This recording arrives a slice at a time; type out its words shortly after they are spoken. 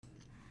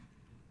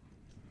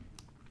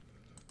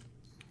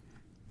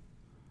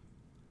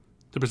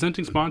The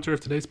presenting sponsor of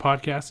today's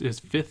podcast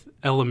is Fifth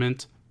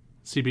Element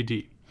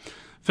CBD.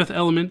 Fifth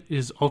Element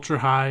is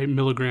ultra-high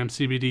milligram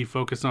CBD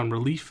focused on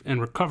relief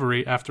and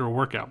recovery after a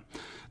workout.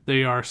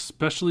 They are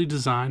specially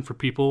designed for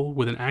people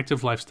with an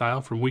active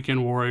lifestyle, from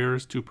weekend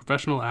warriors to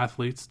professional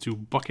athletes to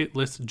bucket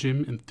list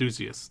gym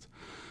enthusiasts.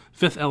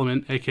 Fifth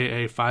Element,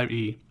 aka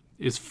 5E,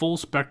 is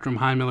full-spectrum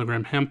high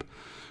milligram hemp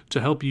to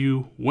help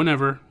you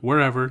whenever,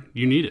 wherever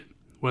you need it,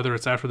 whether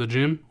it's after the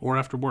gym or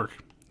after work.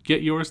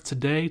 Get yours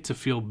today to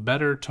feel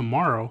better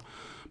tomorrow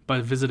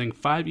by visiting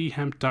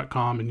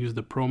 5ehemp.com and use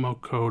the promo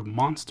code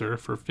MONSTER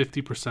for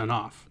 50%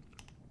 off.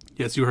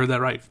 Yes, you heard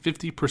that right.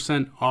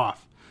 50%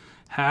 off.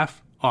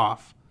 Half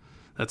off.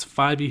 That's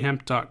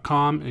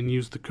 5ehemp.com and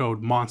use the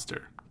code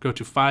MONSTER. Go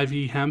to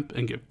 5ehemp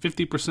and get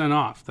 50%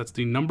 off. That's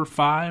the number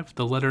 5,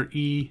 the letter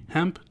E,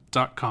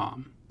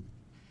 hemp.com.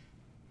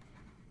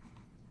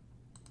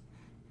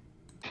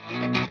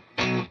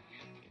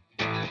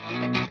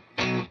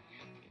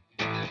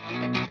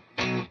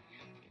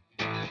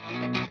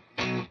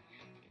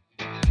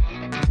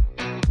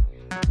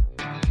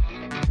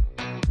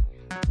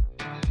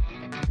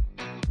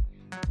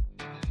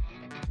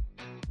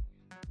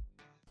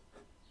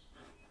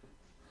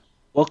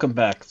 Welcome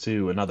back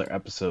to another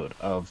episode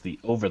of the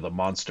Over the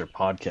Monster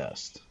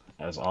podcast.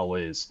 As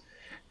always,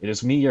 it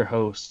is me, your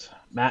host,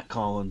 Matt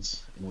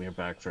Collins, and we are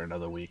back for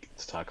another week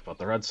to talk about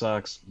the Red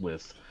Sox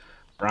with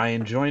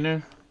Brian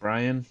Joyner.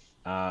 Brian,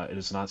 it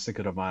is not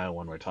Cinco de Mayo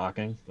when we're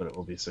talking, but it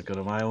will be Cinco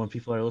de Mayo when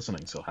people are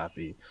listening, so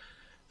happy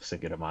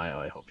Cinco de Mayo.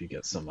 I hope you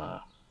get some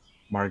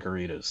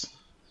margaritas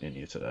in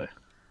you today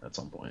at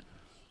some point.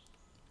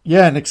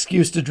 Yeah, an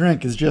excuse to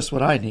drink is just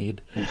what I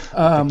need.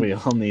 I think we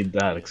all need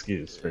that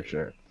excuse, for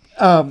sure.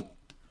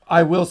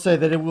 I will say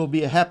that it will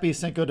be a happy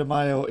Cinco de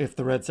Mayo if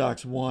the Red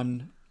Sox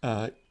won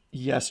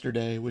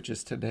yesterday, which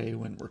is today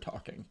when we're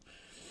talking.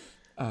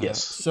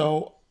 Yes.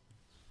 So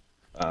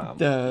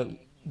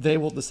they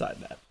will decide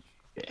that.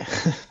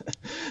 Yeah.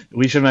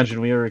 We should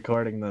mention we are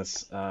recording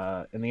this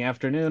in the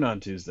afternoon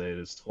on Tuesday. It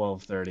is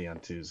 12:30 on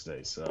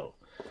Tuesday. So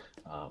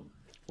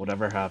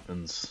whatever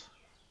happens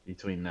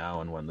between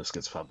now and when this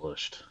gets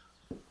published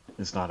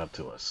is not up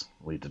to us.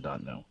 We did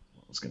not know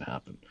what was going to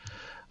happen.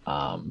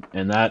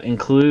 And that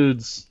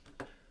includes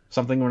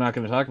something we're not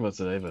going to talk about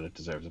today, but it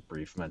deserves a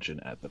brief mention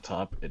at the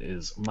top. It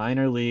is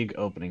minor league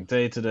opening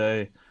day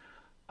today.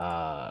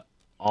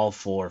 All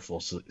 4 full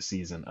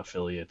season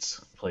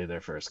affiliates play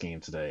their first game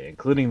today,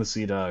 including the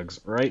Sea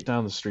Dogs right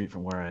down the street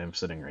from where I am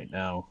sitting right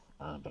now.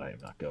 But I am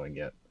not going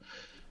yet.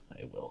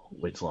 I will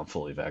wait till I'm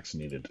fully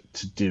vaccinated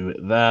to do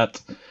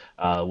that.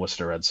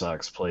 Worcester Red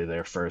Sox play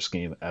their first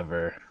game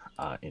ever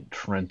in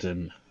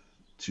Trenton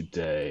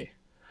today.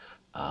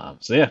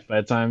 So yeah,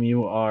 by the time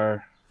you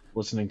are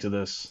listening to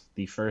this,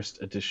 the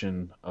first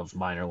edition of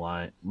minor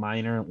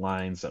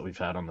lines that we've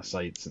had on the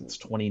site since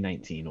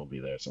 2019 will be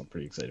there, so I'm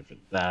pretty excited for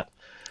that.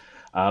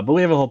 But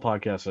we have a whole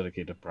podcast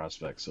dedicated to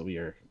prospects, so we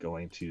are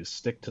going to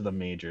stick to the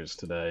majors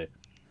today.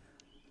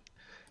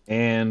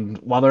 And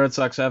while the Red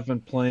Sox have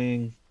been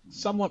playing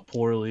somewhat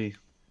poorly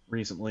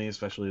recently,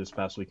 especially this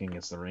past weekend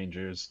against the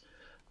Rangers,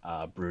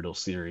 brutal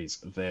series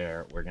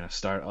there, we're going to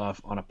start off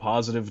on a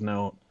positive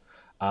note.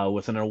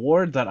 With an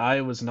award that I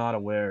was not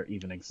aware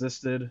even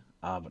existed,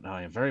 but now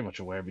I am very much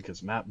aware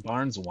because Matt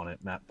Barnes won it.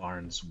 Matt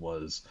Barnes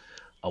was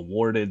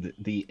awarded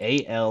the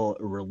AL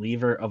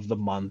Reliever of the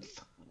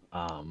Month.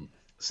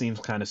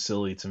 Seems kind of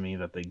silly to me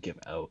that they give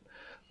out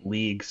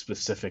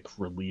league-specific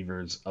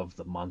relievers of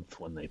the month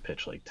when they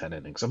pitch like 10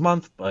 innings a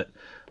month, but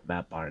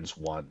Matt Barnes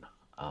won,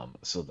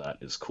 so that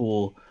is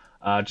cool.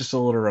 Just a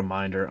little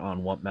reminder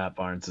on what Matt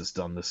Barnes has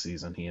done this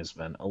season. He has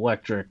been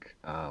electric.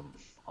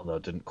 Although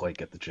didn't quite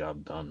get the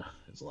job done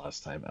his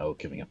last time out,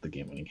 giving up the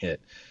game-winning hit.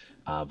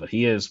 But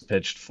he has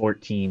pitched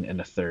 14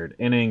 1/3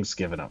 innings,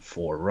 given up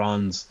 4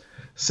 runs,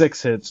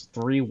 6 hits,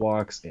 3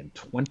 walks, and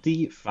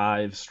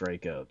 25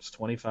 strikeouts.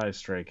 25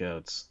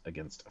 strikeouts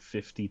against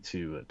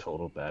 52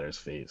 total batters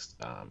faced.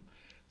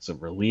 So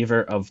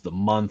reliever of the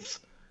month.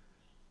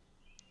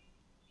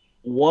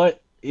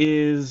 What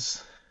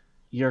is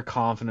your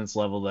confidence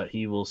level that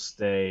he will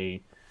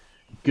stay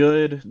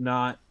good,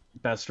 not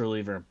best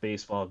reliever in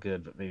baseball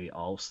good, but maybe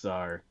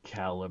all-star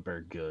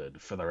caliber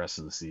good for the rest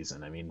of the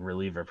season? I mean,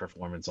 reliever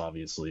performance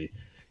obviously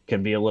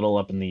can be a little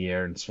up in the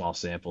air in small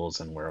samples,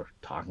 and we're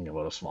talking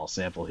about a small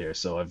sample here.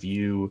 So are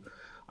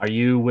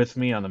you with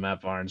me on the Matt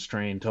Barnes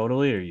train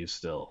totally, or are you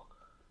still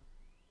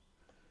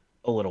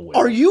a little weird?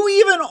 Are you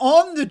even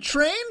on the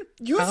train?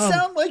 You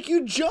sound like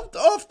you jumped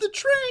off the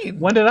train.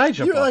 When did I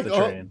jump off the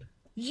train?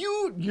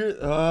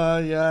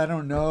 I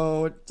don't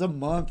know. It's a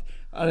month.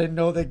 I didn't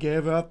know they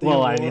gave out the I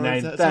awards. mean,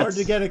 it's hard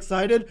to get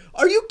excited.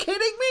 Are you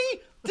kidding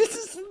me? This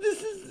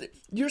is.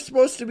 You're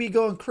supposed to be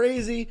going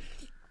crazy,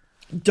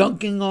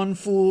 dunking on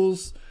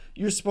fools.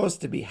 You're supposed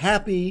to be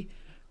happy.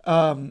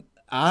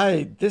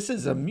 This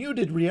is a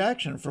muted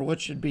reaction for what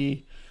should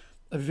be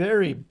a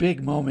very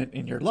big moment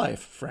in your life,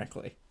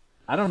 frankly.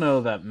 I don't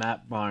know that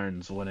Matt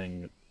Barnes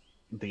winning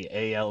the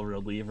AL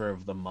reliever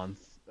of the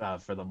month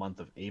for the month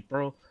of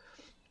April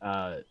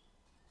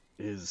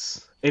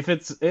is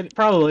it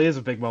probably is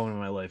a big moment in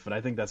my life, but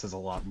I think that says a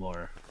lot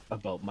more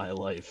about my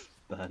life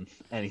than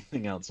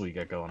anything else we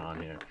got going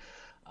on here.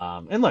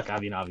 And look, I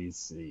mean,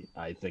 obviously,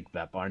 I think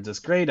Matt Barnes is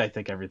great. I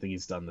think everything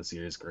he's done this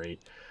year is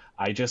great.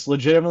 I just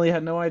legitimately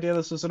had no idea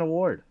this was an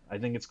award. I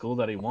think it's cool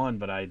that he won,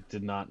 but I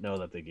did not know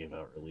that they gave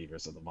out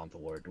Relievers of the Month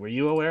award. Were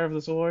you aware of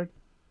this award?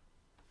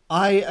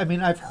 I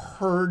mean, I've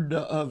heard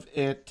of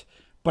it,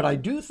 but I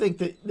do think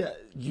that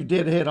you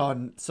did hit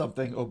on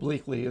something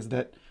obliquely, is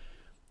that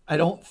I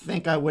don't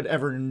think I would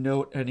ever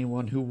note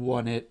anyone who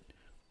won it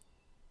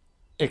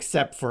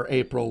except for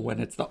April, when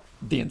it's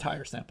the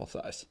entire sample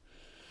size,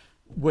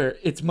 where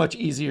it's much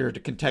easier to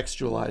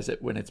contextualize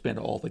it when it's been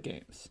all the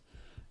games.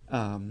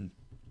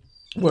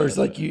 Whereas,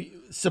 like, you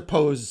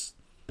suppose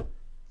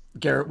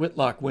Garrett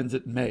Whitlock wins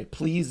it in May.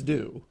 Please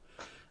do,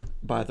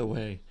 by the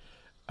way.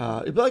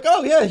 It'd be like,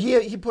 oh yeah,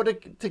 he put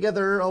it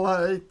together a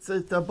lot. It's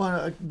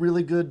a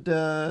really good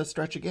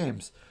stretch of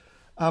games.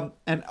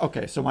 And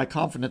okay, so my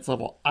confidence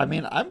level. I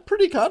mean, I'm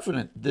pretty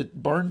confident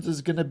that Barnes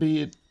is going to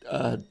be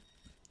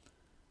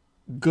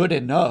good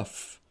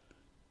enough,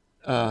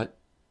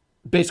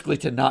 basically,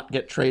 to not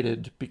get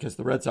traded, because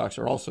the Red Sox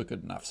are also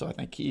good enough. So I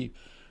think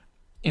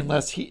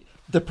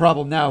the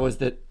problem now is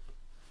that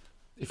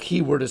if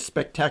he were to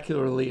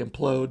spectacularly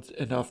implode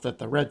enough that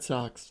the Red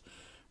Sox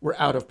were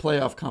out of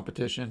playoff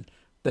competition,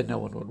 then no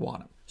one would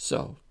want him.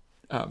 So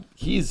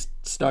he's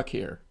stuck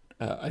here,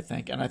 I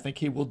think, and I think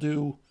he will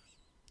do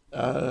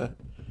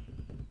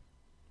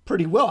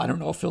pretty well. I don't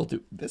know if he'll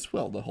do this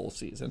well the whole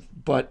season,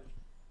 but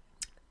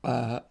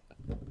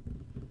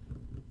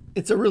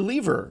it's a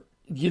reliever.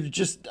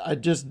 I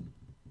just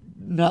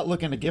not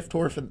looking a gift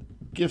horse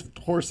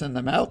in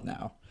the mouth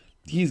now.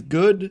 He's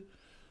good,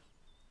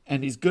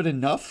 and he's good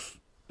enough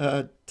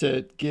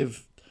to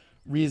give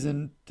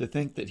reason to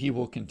think that he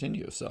will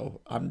continue.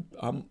 So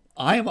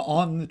I am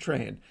on the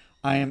train.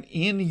 I am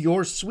in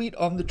your suite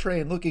on the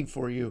train looking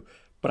for you,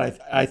 but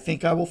I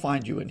think I will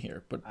find you in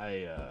here. But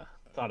I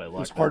thought I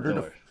locked it's harder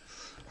that door.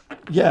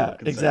 Yeah,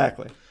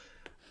 exactly.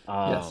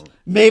 Yes. Um,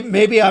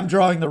 Maybe I'm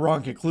drawing the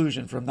wrong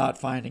conclusion from not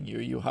finding you.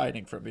 You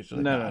hiding from me.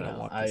 Like, no, I don't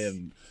want I this.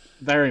 am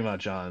very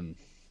much on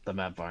the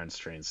Matt Barnes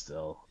train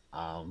still.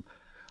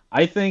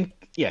 I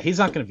think, yeah, he's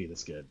not going to be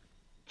this good,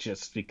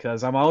 just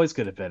because I'm always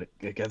going to bet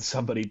against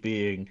somebody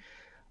being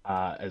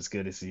as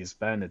good as he's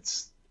been.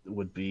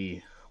 Would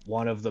be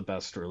one of the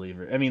best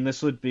relievers. I mean,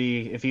 this would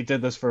be, if he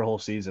did this for a whole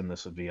season,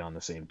 this would be on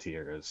the same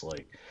tier as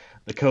like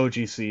the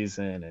Koji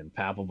season and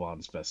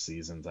Papelbon's best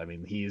seasons. I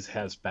mean,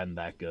 has been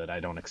that good. I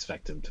don't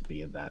expect him to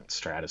be in that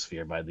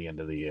stratosphere by the end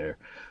of the year.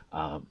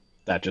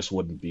 That just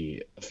wouldn't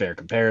be a fair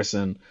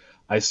comparison.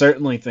 I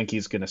certainly think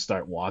he's going to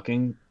start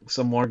walking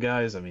some more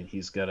guys. I mean,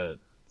 he's got a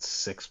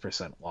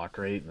 6% walk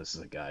rate, and this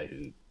is a guy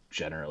who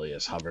generally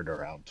has hovered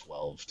around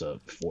 12 to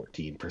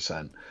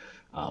 14%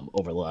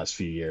 over the last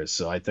few years.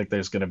 So I think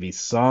there's going to be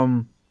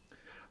some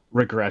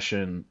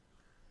regression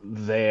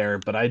there,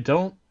 but I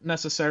don't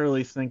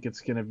necessarily think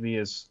it's going to be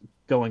as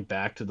going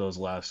back to those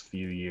last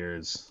few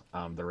years,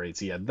 the rates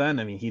he had then.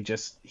 I mean,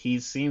 he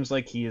seems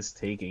like he is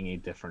taking a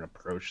different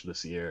approach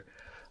this year.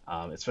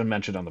 It's been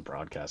mentioned on the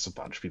broadcast. A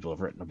bunch of people have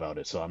written about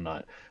it, so I'm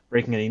not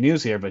breaking any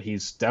news here, but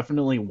he's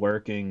definitely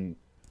working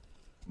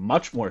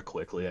much more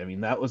quickly. I mean,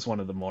 that was one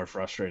of the more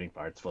frustrating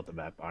parts about the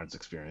Matt Barnes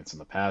experience in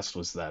the past,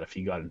 was that if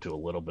he got into a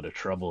little bit of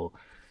trouble,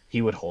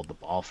 he would hold the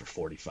ball for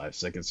 45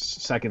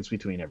 seconds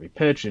between every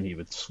pitch, and he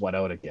would sweat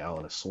out a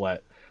gallon of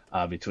sweat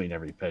between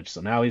every pitch.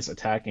 So now he's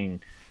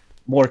attacking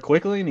more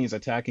quickly, and he's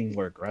attacking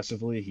more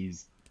aggressively.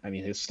 His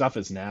stuff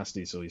is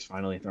nasty, so he's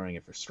finally throwing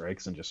it for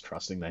strikes and just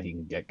trusting that he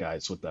can get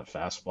guys with that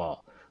fastball,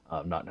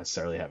 not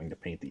necessarily having to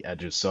paint the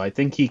edges. So I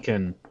think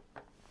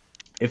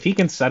if he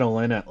can settle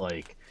in at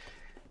like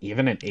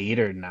even an 8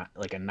 or not,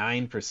 like a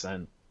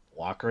 9%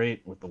 walk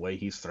rate with the way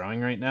he's throwing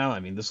right now,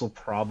 I mean, this will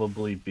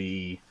probably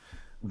be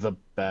the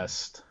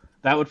best.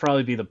 That would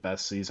probably be the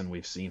best season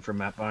we've seen from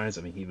Matt Barnes.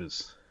 I mean, he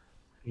was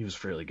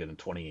fairly good in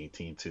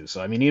 2018 too.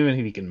 So I mean, even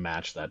if he can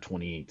match that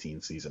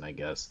 2018 season, I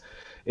guess,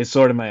 is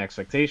sort of my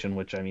expectation.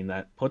 Which, I mean,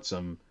 that puts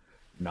him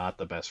not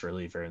the best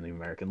reliever in the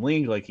American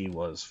League like he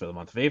was for the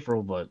month of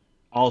April, but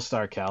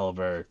all-star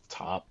caliber,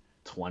 top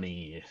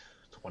 20,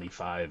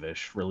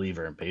 25-ish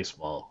reliever in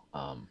baseball.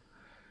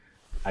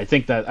 I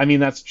think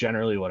that's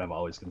generally what I've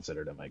always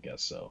considered him, I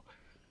guess. So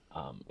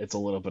it's a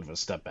little bit of a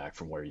step back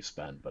from where he's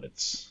been, but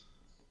it's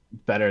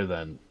better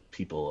than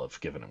people have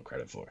given him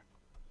credit for.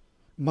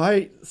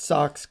 My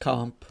Sox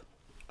comp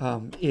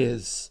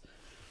is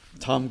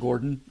Tom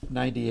Gordon,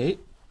 98,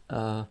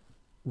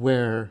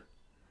 where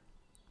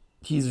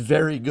he's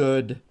very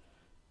good,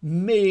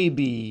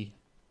 maybe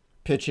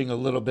pitching a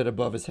little bit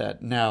above his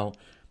head. Now,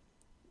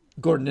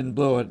 Gordon didn't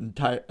blow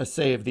a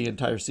save the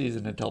entire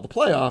season until the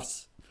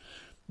playoffs.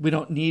 We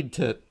don't need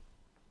to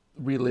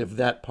relive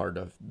that part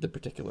of the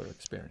particular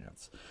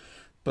experience.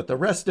 But the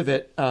rest of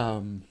it,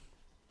 yeah,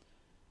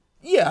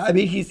 I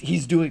mean,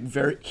 he's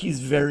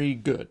very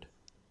good.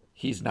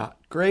 He's not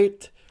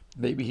great.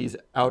 Maybe he's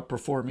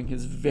outperforming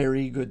his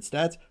very good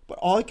stats. But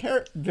all I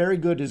care, very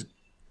good is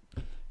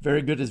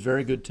very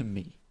good to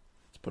me.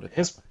 put it that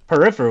His way.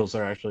 peripherals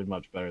are actually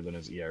much better than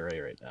his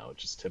ERA right now,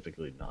 which is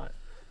typically not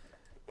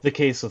the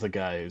case with a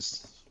guy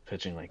who's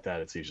pitching like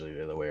that. It's usually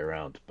the other way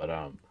around. But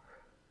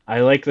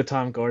I like the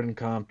Tom Gordon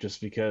comp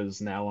just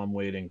because now I'm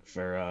waiting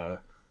for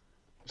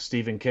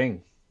Stephen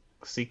King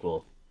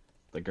sequel,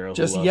 The Girl Who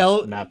Just Loved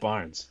yell, Matt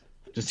Barnes.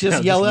 Just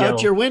just just yell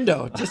out your yell.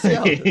 window. Just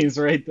yell. He's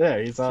right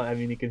there. He's all. I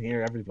mean, you can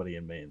hear everybody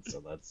in Maine, so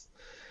that's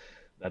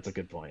a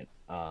good point.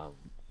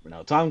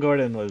 No, Tom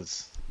Gordon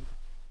was.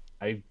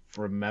 I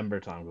remember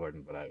Tom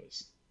Gordon, but I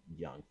was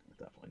young at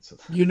that point, so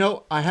You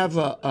know, I have it's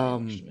not a really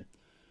much to me.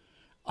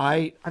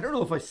 I don't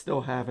know if I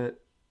still have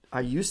it.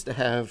 I used to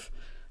have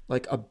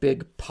like a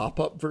big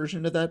pop-up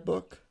version of that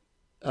book.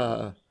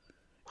 Uh,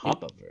 it,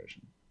 Pop-up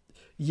version.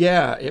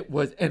 yeah, it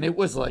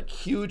was like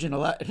huge and a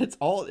lot, and it's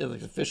all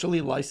like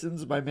officially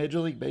licensed by Major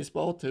League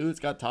Baseball too. It's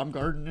got Tom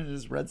Gordon and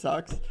his Red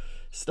Sox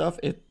stuff.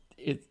 The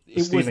It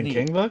was Stephen neat.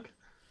 King book?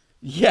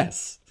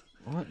 Yes,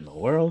 What in the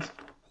world?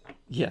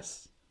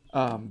 yes.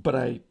 But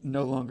I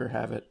no longer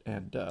have it,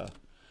 and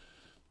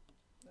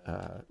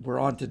we're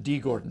on to D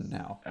Gordon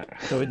now.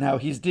 So now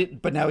he's D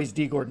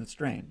Gordon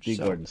Strange. G.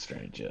 So Gordon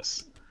Strange,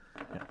 yes.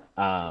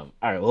 All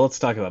right, well, let's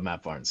talk about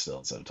Matt Barnes still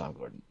instead of Tom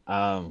Gordon.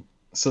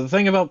 So the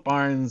thing about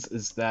Barnes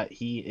is that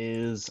he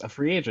is a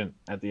free agent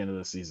at the end of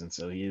the season.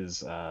 So he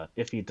is,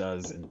 if he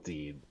does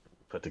indeed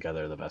put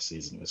together the best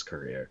season of his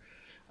career,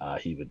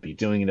 he would be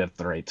doing it at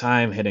the right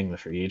time, hitting the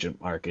free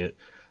agent market.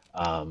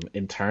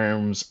 In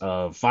terms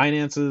of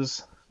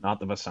finances, not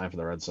the best time for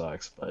the Red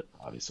Sox, but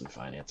obviously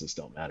finances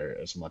don't matter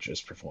as much as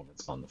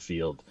performance on the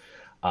field.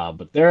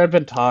 But there had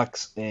been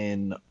talks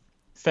in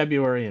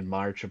February and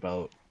March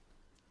about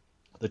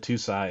the two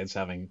sides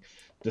having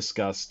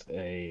discussed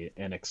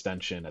an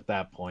extension. At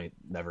that point,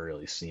 never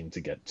really seemed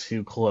to get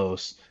too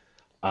close.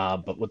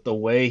 But with the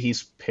way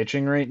he's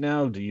pitching right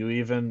now, do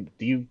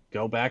you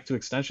go back to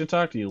extension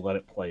talk? Do you let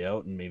it play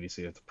out and maybe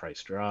see if the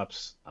price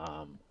drops?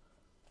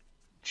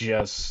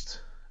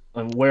 Just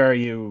where are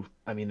you?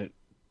 I mean,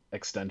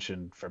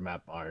 extension for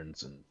Matt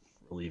Barnes and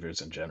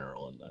relievers in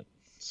general, and that's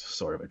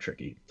sort of a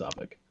tricky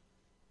topic.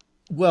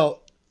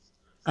 well,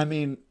 I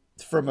mean,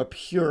 from a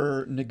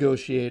pure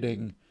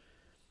negotiating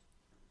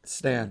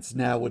stance,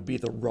 now would be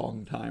the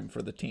wrong time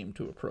for the team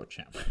to approach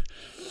him.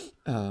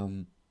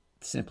 Um,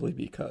 Simply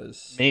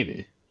because,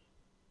 Maybe.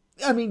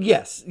 I mean,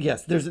 yes,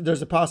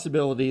 there's a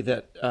possibility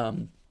that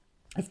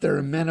if they're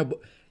amenable,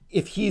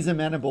 if he's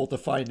amenable to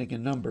finding a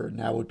number,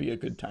 now would be a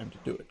good time to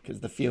do it because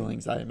the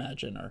feelings I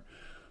imagine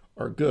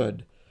are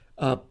good.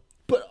 Uh,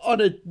 but on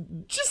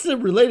just a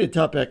related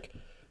topic,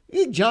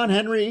 John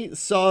Henry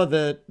saw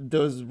that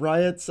those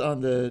riots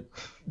on the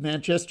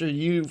Man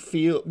U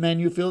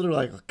Fielder.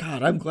 Like,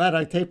 God, I'm glad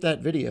I taped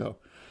that video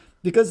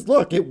because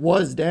look, it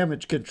was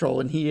damage control,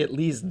 and he at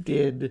least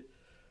did.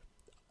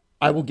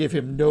 I will give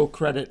him no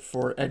credit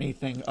for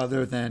anything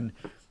other than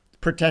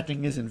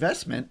protecting his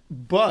investment,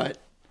 but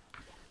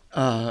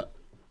uh,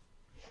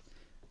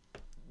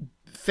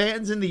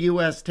 fans in the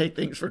U.S. take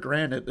things for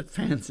granted that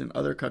fans in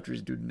other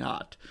countries do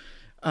not.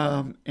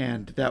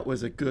 And that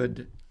was a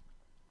good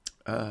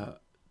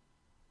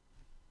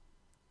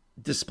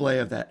display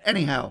of that.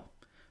 Anyhow,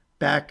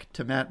 back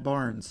to Matt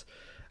Barnes.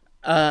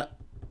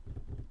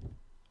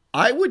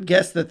 I would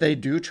guess that they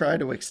do try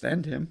to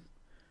extend him,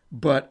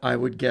 but I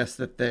would guess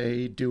that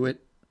they do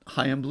it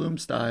Chaim Bloom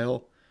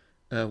style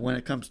when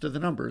it comes to the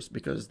numbers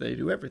because they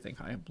do everything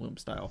Chaim Bloom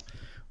style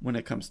when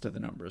it comes to the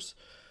numbers.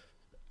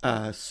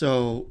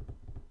 So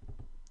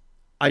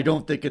I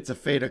don't think it's a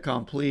fait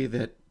accompli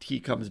that he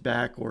comes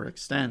back or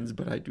extends,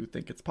 but I do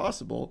think it's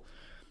possible.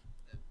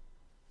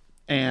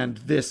 And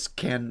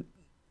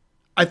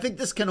I think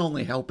this can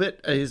only help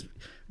it. His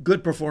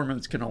good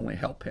performance can only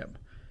help him.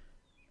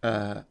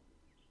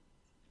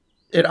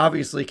 It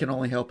obviously can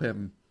only help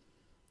him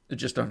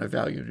just on a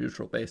value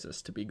neutral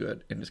basis to be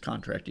good in his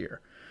contract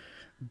year.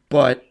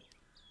 But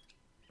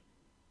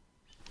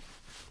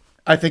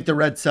I think the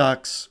Red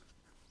Sox,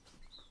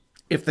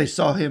 if they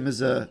saw him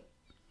as a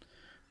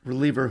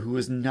reliever who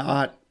is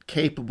not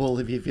capable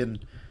of even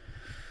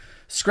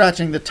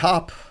scratching the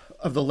top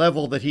of the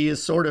level that he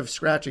is sort of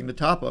scratching the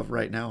top of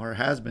right now, or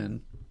has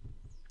been,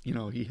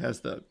 he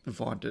has the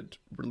vaunted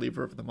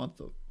reliever of the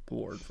month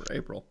award for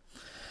April.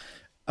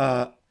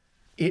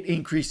 It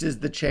increases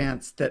the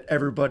chance that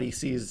everybody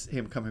sees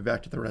him coming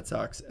back to the Red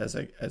Sox as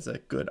a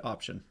good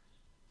option.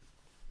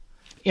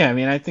 Yeah, I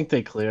mean, I think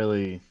they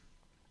clearly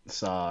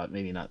saw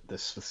maybe not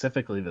this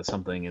specifically, but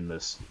something in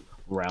this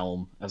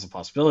realm as a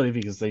possibility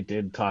because they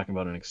did talk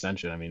about an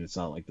extension. I mean, it's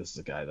not like this is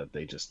a guy that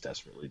they just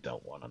desperately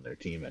don't want on their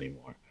team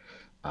anymore.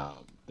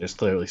 There's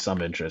clearly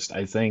some interest.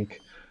 I think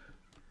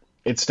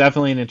it's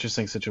definitely an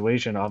interesting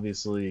situation.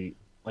 Obviously,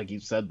 like you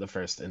said, the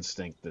first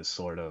instinct is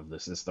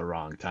this is the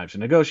wrong time to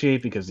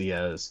negotiate because he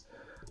has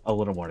a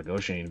little more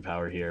negotiating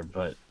power here.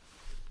 But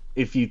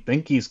if you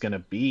think he's going to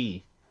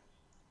be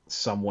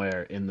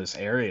somewhere in this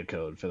area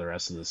code for the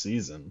rest of the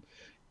season,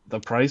 the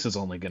price is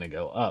only going to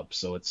go up.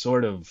 So it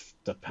sort of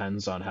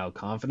depends on how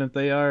confident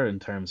they are in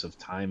terms of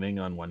timing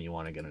on when you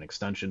want to get an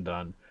extension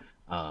done.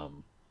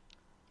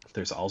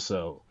 There's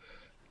also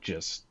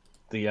just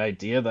the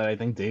idea that I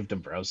think Dave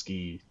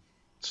Dombrowski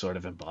sort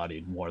of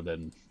embodied more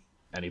than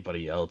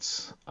anybody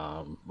else,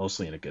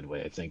 mostly in a good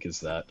way, I think, is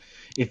that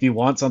if you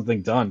want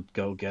something done,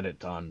 go get it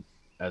done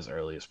as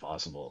early as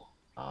possible.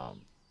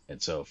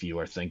 And so if you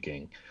are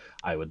thinking,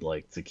 I would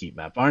like to keep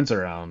Matt Barnes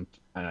around,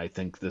 and I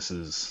think this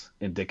is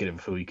indicative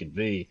of who he can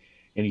be,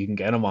 and you can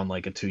get him on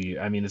like a 2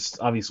 year. I mean, it's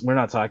obvious we're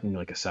not talking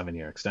like a 7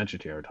 year extension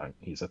here. We're talking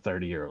he's a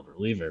 30-year-old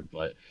reliever,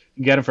 but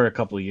you can get him for a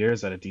couple of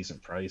years at a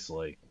decent price.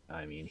 Like,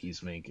 I mean,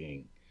 he's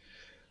making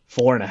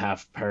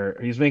 4.5 per.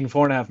 He's making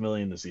 4.5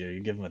 million this year.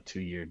 You give him a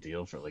 2 year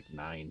deal for like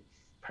 9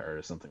 per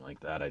or something like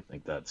that. I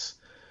think that's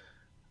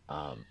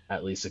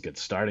at least a good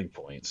starting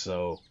point.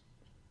 So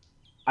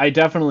I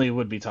definitely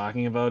would be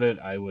talking about it.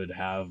 I would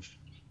have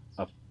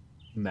a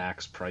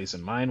max price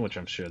in mind, which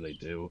I'm sure they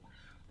do.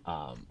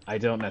 I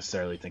don't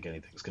necessarily think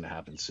anything's going to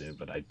happen soon,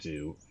 but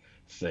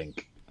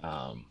think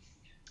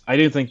I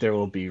do think there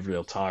will be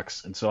real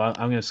talks. And so I'm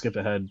going to skip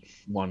ahead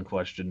one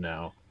question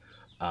now,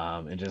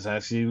 and just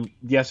ask you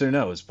yes or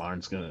no: is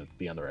Barnes going to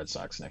be on the Red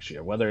Sox next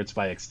year, whether it's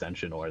by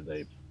extension or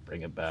they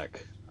bring him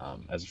back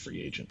as a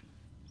free agent?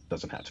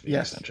 Doesn't have to be an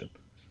Yes. extension.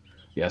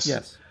 Yes,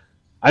 Yes.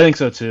 I think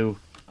so too.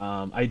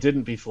 I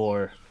didn't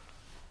before,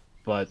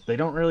 but they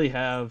don't really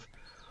have,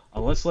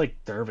 unless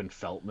like Durbin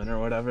Feltman or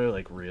whatever,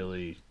 like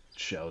really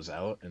shows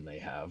out and they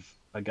have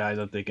a guy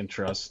that they can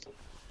trust.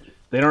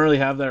 They don't really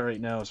have that right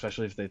now,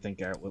 especially if they think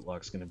Garrett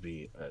Whitlock's going to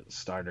be a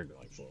starter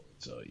going forward.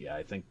 So yeah,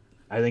 I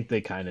think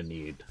they kind of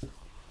need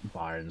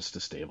Barnes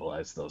to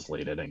stabilize those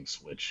late innings,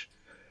 which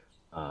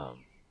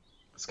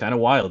it's kind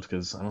of wild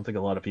because I don't think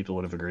a lot of people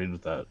would have agreed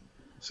with that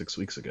 6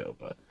 weeks ago,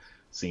 but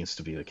seems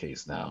to be the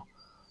case now.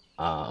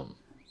 Um,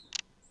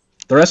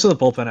 the rest of the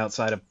bullpen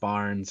outside of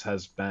Barnes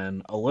has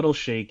been a little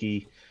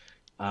shaky.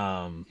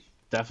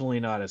 Definitely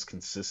not as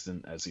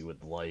consistent as you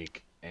would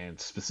like, and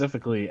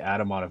specifically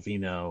Adam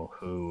Ottavino,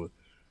 who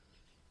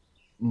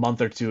a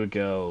month or two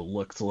ago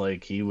looked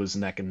like he was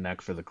neck and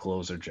neck for the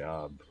closer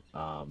job.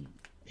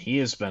 He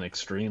has been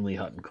extremely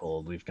hot and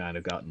cold. We've kind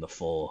of gotten the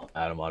full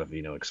Adam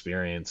Ottavino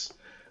experience.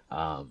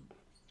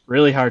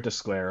 Really hard to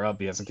square up.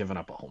 He hasn't given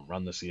up a home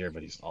run this year,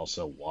 but he's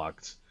also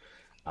walked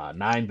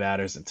 9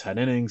 batters in 10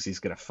 innings. He's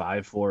got a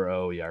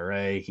 5.40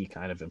 ERA. He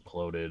kind of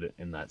imploded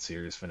in that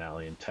series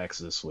finale in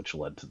Texas, which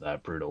led to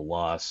that brutal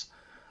loss.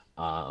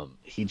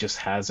 He just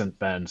hasn't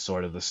been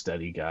sort of the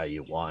steady guy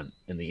you want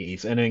in the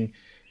eighth inning.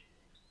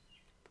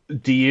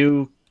 Do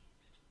you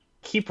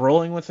keep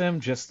rolling with him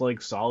just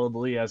like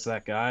solidly as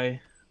that guy,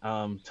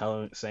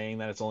 saying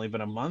that it's only been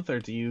a month, or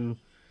do you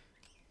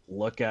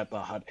look at the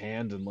hot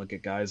hand and look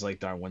at guys like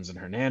Darwinzon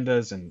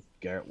Hernandez and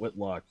Garrett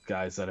Whitlock,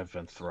 guys that have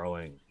been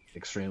throwing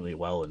extremely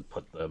well, and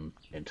put them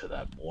into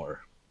that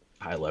more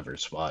high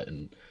leverage spot,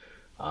 and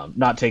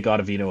not take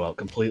Ottavino out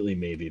completely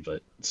maybe,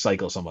 but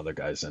cycle some other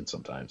guys in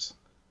sometimes?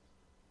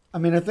 I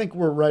mean, I think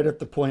we're right at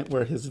the point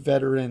where his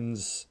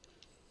veterans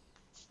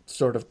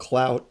sort of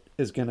clout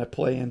is going to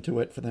play into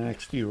it for the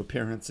next few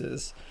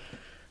appearances.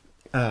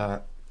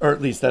 Or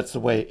at least that's the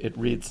way it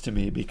reads to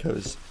me,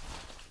 because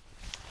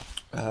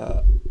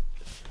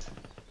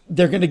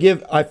they're going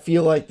to I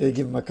feel like they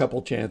give him a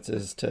couple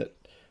chances to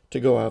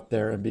go out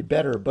there and be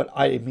better. But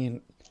I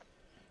mean,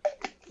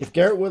 if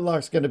Garrett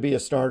Whitlock's going to be a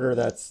starter,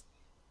 that's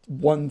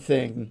one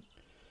thing.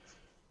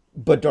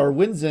 But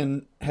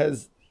Darwinzon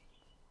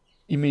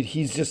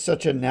he's just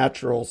such a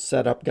natural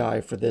setup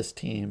guy for this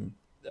team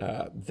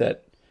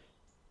that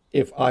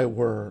if I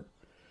were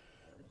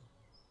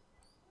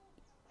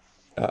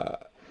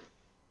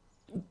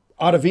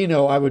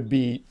Ottavino, I would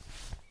be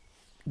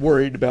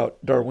worried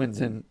about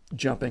Darwinzon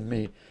jumping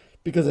me,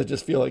 because I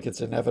just feel like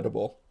it's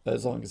inevitable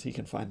as long as he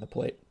can find the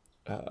plate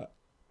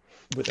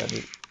with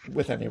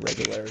any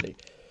regularity.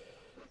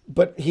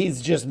 But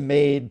he's just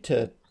made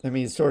to. I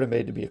mean, he's sort of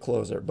made to be a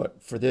closer.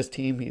 But for this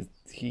team,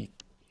 he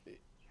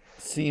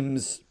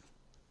seems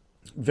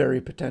very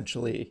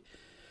potentially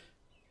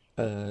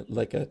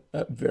like a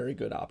very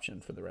good option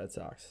for the Red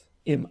Sox.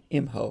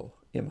 Imho.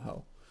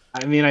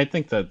 I mean, I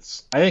think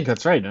that's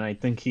right, and I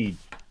think he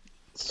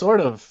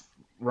sort of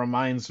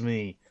reminds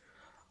me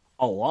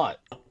a lot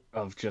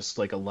of just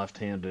like a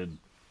left-handed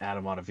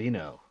Adam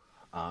Ottavino,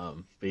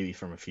 maybe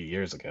from a few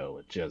years ago.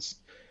 With just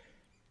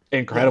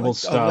incredible like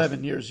stuff.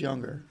 11 years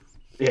younger.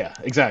 Yeah,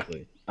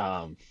 exactly.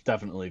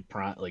 Definitely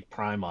prime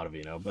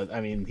Ottavino, but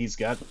I mean, he's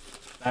got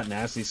that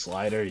nasty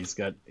slider. He's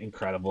got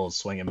incredible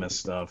swing and miss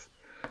stuff,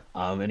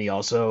 and he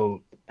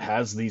also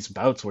has these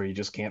bouts where he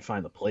just can't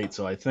find the plate.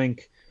 So I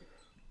think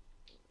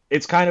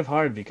it's kind of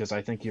hard, because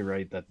I think you're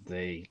right that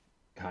they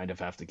kind of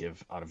have to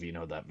give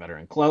Ottavino that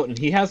veteran clout, and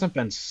he hasn't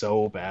been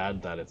so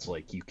bad that it's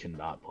like you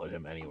cannot put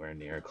him anywhere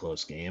near a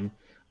close game.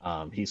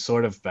 He's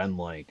sort of been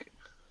like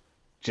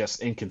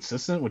just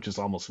inconsistent, which is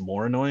almost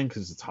more annoying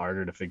because it's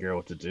harder to figure out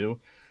what to do.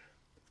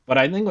 But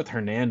I think with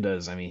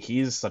Hernandez, I mean,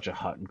 he's such a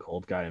hot and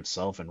cold guy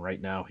himself, and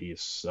right now he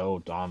is so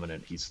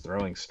dominant. He's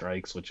throwing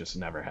strikes, which just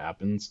never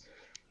happens.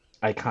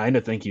 I kind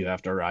of think you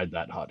have to ride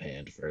that hot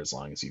hand for as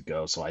long as you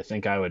go. So I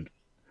think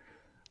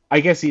I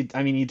guess you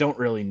don't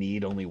really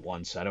need only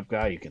one setup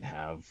guy. You can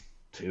have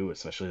too,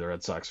 especially the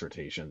Red Sox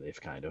rotation. They've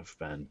kind of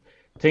been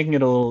taking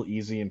it a little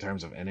easy in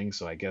terms of innings,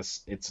 so I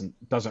guess it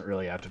doesn't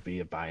really have to be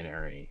a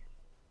binary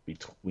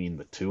between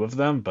the two of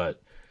them.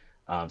 But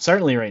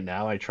certainly right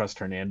now, I trust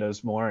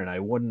Hernandez more, and I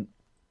wouldn't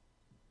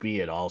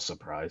be at all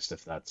surprised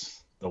if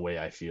that's the way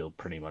I feel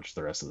pretty much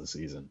the rest of the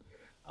season.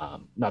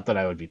 Not that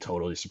I would be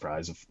totally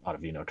surprised if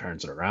Ottavino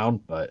turns it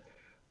around, but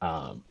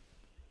um,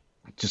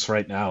 just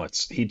right now,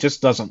 he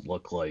just doesn't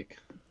look like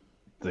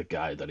the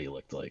guy that he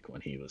looked like when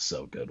he was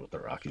so good with the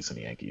Rockies and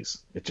Yankees.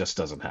 It just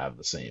doesn't have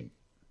the same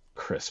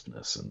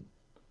crispness and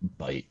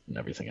bite and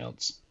everything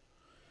else.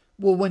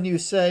 Well, when you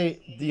say,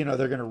 they're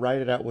going to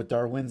ride it out with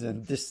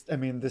Darwinzon,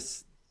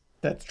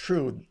 that's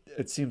true.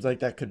 It seems like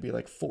that could be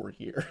like 4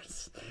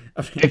 years.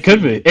 I mean, It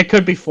could be. It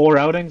could be 4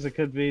 outings. It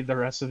could be the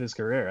rest of his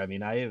career. I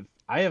mean, I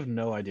have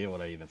no idea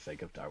what I even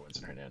think of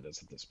Darwinzon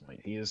Hernandez at this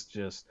point. He is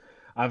just.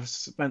 I've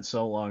spent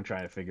so long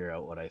trying to figure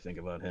out what I think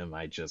about him.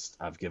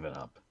 I've given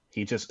up.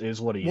 He just is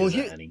what he is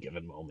at any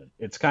given moment.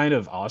 It's kind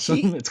of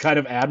awesome. It's kind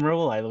of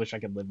admirable. I wish I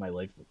could live my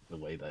life the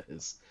way that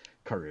his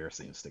career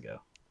seems to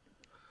go.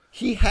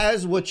 He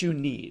has what you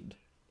need.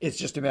 It's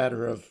just a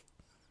matter of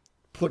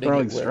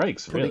throwing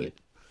strikes, really.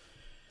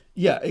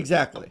 Yeah,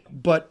 exactly.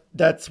 But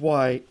that's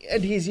why,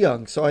 and he's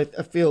young, so I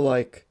feel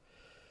like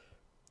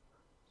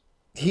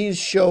he's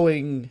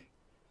showing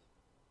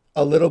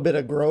a little bit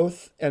of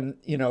growth, and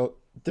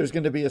there's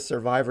going to be a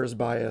survivor's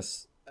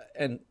bias,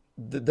 and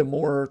the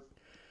more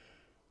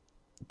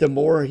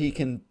he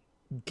can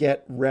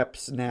get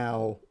reps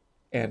now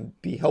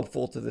and be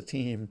helpful to the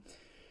team,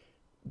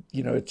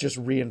 it just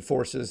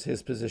reinforces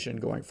his position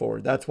going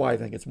forward. That's why I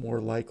think it's more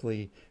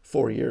likely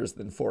 4 years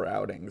than 4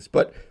 outings.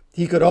 But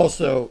he could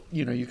also,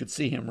 you could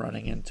see him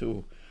running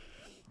into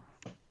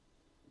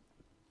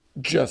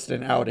just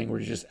an outing where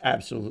he just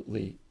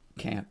absolutely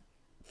can't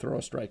throw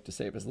a strike to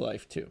save his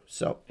life too.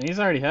 So, and he's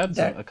already had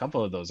a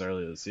couple of those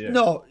earlier this year.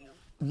 No,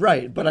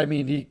 right, but I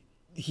mean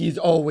he's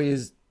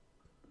always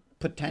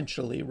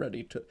potentially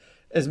ready to,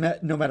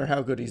 no matter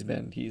how good he's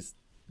been,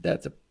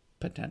 that's a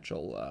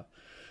potential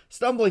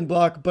stumbling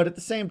block. But at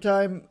the same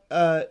time,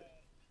 I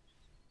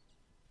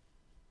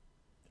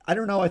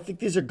don't know. I think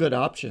these are good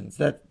options.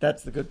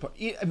 That's the good part.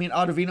 I mean,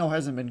 Ottavino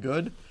hasn't been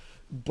good,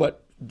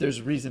 but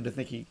there's reason to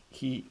think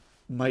he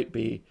might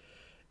be.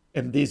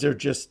 And these are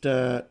just,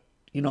 I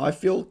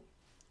feel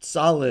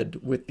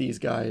solid with these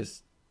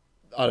guys.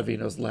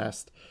 Ottavino's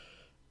last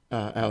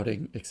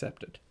outing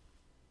accepted.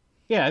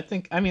 Yeah, I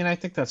think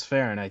that's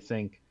fair, and I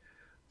think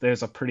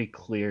there's a pretty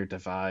clear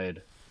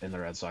divide in the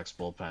Red Sox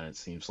bullpen. It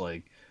seems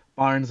like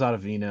Barnes,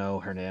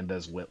 Ottavino,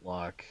 Hernandez,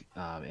 Whitlock,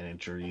 and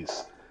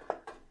injuries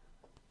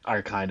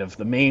are kind of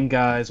the main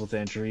guys, with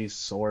injuries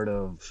sort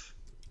of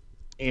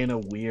in a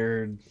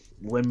weird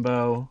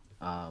limbo.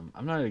 I'm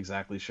not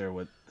exactly sure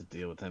what the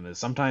deal with him is.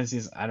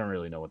 Sometimes I don't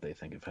really know what they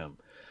think of him,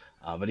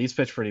 but he's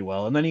pitched pretty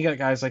well. And then you got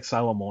guys like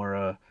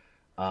Salamora,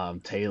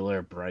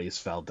 Taylor, Bryce,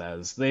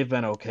 Valdez. They've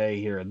been okay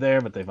here and there,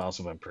 but they've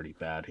also been pretty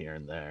bad here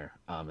and there.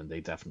 And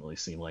they definitely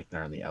seem like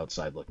they're on the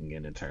outside looking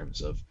in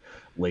terms of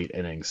late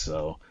innings.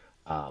 So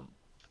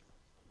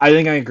I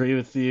think I agree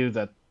with you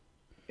that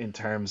in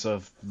terms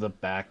of the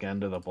back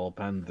end of the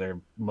bullpen,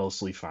 they're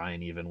mostly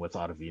fine, even with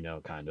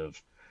Ottavino kind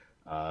of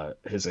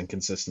his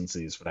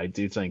inconsistencies. But I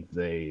do think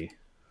they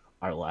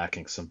are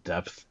lacking some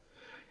depth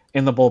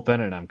in the bullpen,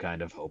 and I'm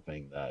kind of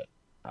hoping that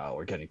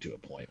we're getting to a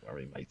point where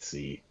we might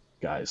see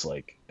guys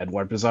like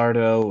Edward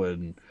Pizzardo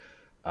and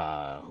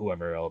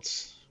whoever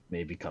else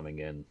may be coming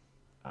in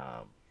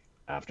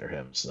after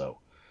him. So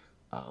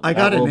I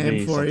got a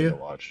name for you.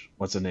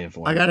 What's the name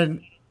for you? I got a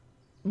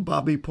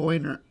Bobby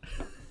Pointer.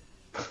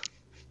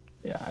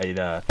 Yeah,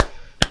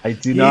 I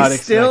do not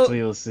expect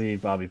we will see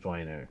Bobby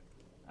Pointer.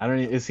 I don't.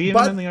 Is he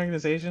even in the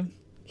organization?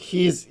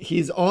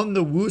 He's on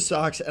the Woo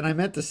Sox, and I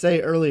meant to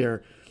say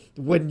earlier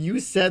when you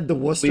said the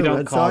Worcester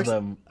Red Sox.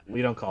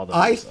 We don't call them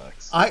Woo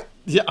Sox.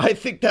 I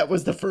think that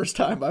was the first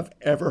time I've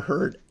ever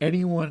heard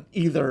anyone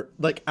either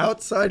like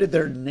outside of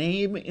their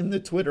name in the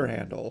Twitter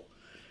handle.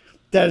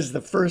 That is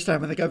the first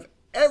time I think I've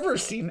ever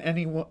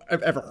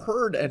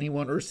heard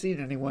anyone or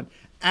seen anyone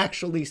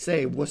actually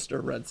say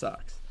Worcester Red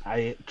Sox.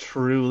 I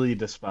truly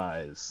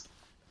despise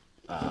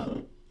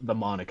the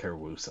moniker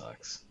Woo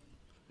Sox.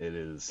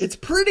 It's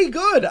pretty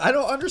good. I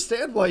don't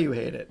understand why you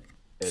hate it.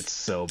 It's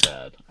so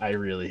bad. I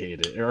really hate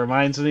it. It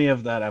reminds me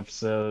of that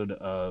episode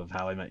of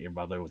How I Met Your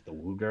Mother with the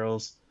Woo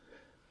Girls.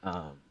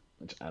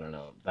 Which I don't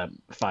know. That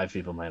 5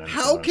 people might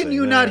understand. How can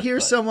you not hear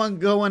someone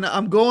going,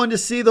 I'm going to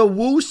see the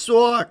Woo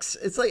Sox?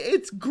 It's like,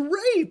 it's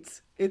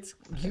great. It's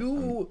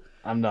you.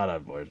 I'm not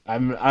on board.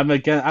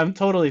 I'm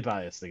totally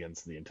biased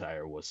against the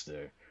entire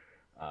Worcester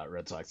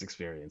Red Sox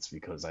experience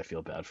because I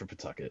feel bad for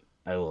Pawtucket.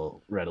 I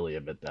will readily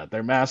admit that.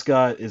 Their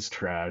mascot is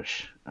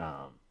trash.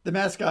 The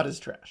mascot is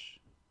trash.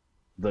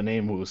 The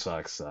name Woo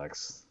Sox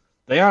sucks.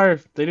 They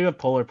do have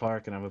Polar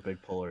Park, and I'm a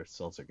big Polar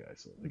Seltzer guy.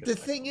 So the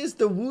thing is,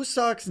 the Woo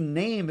Sox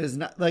name is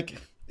not like,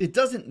 it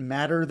doesn't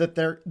matter that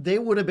they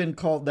would have been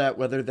called that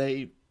whether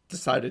they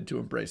decided to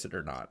embrace it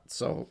or not.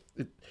 So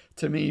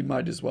to me,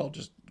 might as well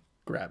just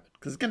grab it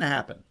because it's gonna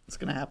happen. It's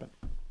gonna happen.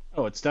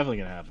 Oh, it's definitely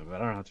gonna happen,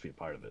 but I don't have to be a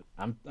part of it.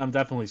 I'm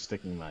definitely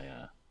sticking my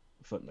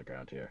foot in the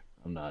ground here.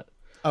 I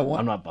I'm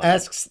want not budging.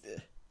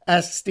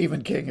 ask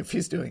Stephen King if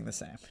he's doing the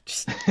same.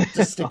 Just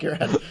stick your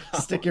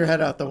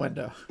head out the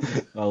window.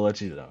 I'll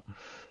let you know.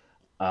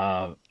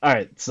 All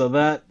right, so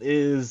that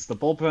is the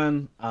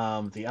bullpen.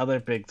 The other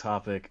big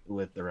topic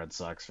with the Red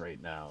Sox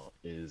right now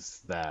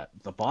is that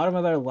the bottom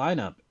of their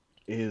lineup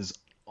is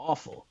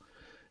awful.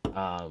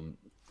 Um,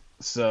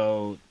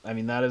 so I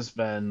mean that has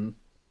been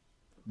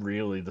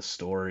really the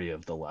story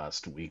of the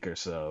last week or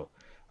so.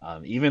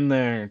 Even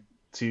their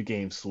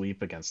two-game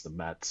sweep against the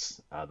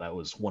Mets, that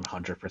was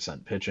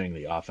 100% pitching.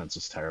 The offense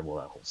was terrible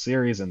that whole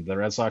series, and the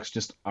Red Sox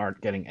just aren't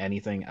getting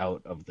anything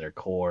out of their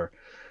core.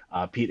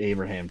 Pete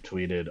Abraham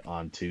tweeted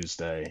on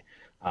Tuesday.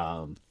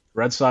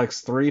 Red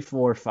Sox 3,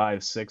 4,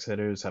 5, 6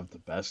 hitters have the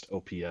best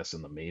OPS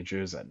in the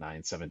majors at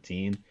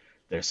 917.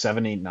 Their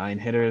 7, 8, 9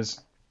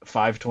 hitters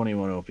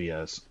 521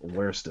 OPS,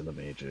 worst in the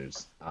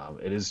majors.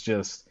 It is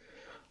just,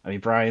 I mean,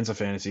 Brian's a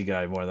fantasy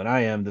guy more than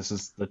I am. This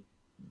is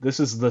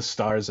the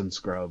stars and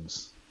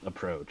scrubs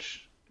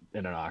approach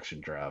in an auction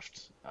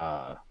draft,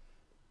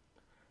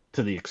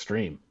 to the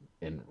extreme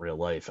in real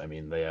life. I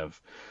mean,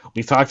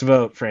 we talked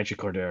about Franchi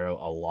Cordero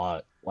a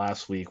lot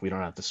last week. We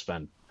don't have to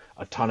spend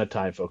a ton of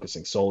time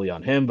focusing solely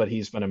on him, but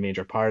he's been a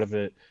major part of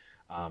it.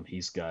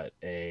 He's got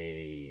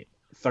a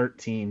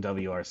 13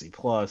 WRC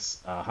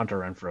plus. Hunter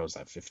Renfroe's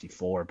at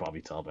 54.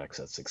 Bobby Talbot's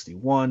at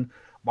 61.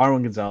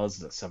 Marwin Gonzalez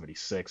is at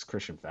 76.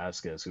 Christian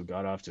Vasquez, who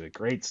got off to a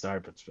great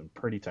start, but it's been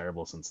pretty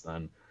terrible since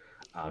then.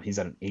 He's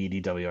at an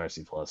 80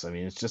 WRC plus. I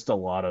mean, it's just a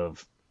lot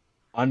of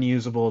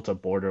unusable to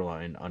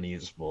borderline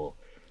unusable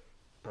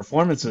What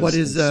performances. And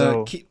is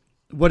so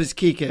what is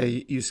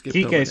Kike? You skipped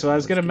over Kike, so I him.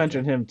 was What is going to Kike?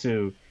 mention him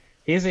too.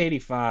 He's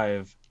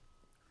 85,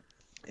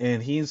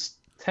 and he's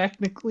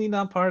technically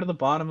not part of the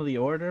bottom of the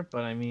order,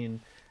 but I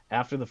mean,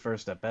 after the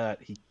first at bat,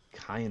 he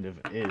kind of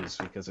is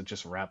because it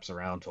just wraps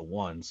around to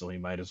one, so he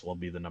might as well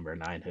be the number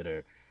nine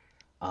hitter,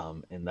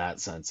 in that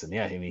sense. And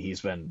yeah, I mean,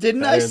 he's been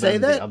Didn't I better say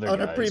than the that other on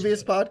a guys.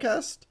 previous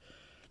podcast?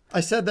 I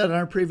said that on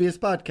our previous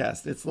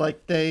podcast. It's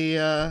like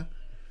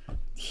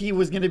he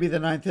was going to be the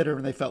ninth hitter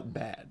and they felt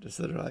bad.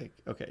 So they're like,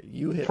 okay,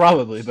 you hit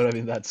Probably, first. but I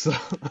mean that's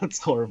that's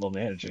horrible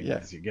managing Yeah.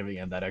 because you're giving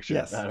him that extra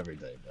at Yes. bat every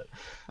day.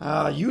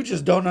 But You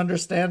just don't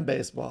understand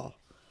baseball.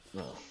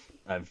 well,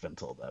 I've been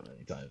told that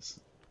many times.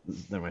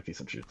 There might be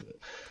some truth to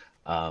it.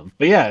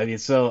 But yeah, I mean,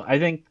 so I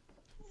think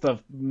the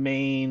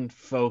main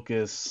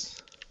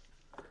focus,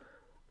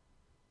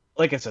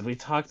 like I said, we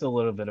talked a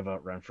little bit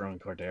about Renfro and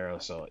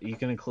Cordero, so you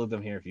can include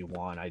them here if you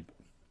want. I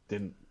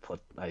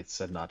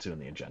said not to in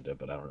the agenda,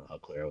 but I don't know how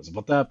clear I was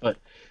about that. But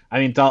I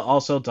mean,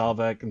 also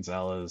Dalbec,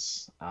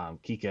 Gonzalez,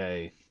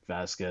 Kike,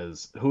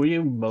 Vasquez. Who are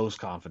you most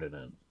confident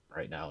in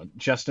right now,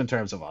 just in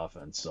terms of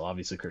offense? So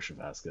obviously Christian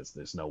Vasquez,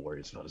 there's no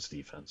worries about his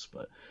defense,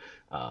 but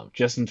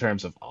just in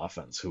terms of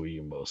offense, who are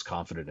you most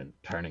confident in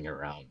turning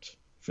around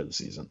for the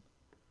season?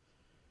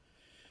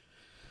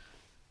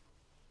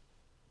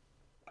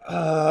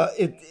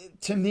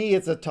 To me,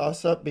 it's a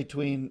toss up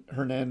between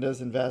Hernandez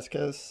and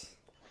Vasquez,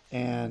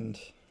 and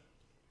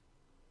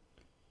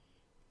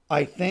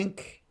I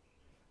think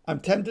I'm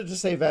tempted to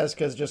say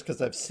Vasquez just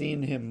because I've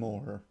seen him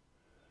more,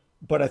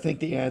 but I think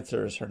the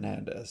answer is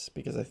Hernandez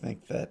because I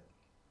think that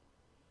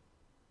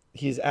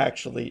he's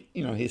actually,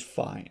 he's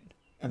fine,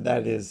 and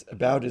that is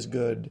about as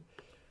good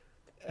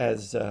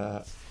as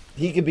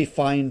he can be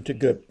fine to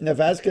good. Now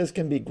Vasquez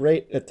can be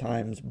great at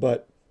times,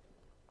 but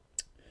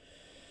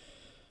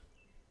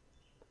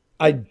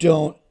I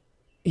don't.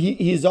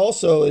 He's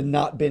also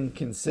not been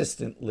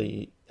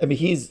consistently. I mean,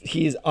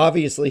 he's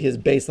obviously his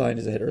baseline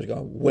as a hitter has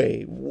gone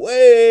way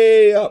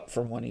way up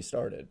from when he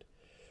started,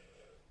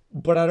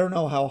 but I don't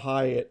know how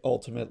high it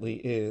ultimately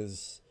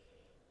is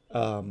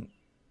on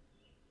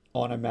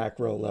a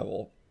macro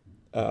level.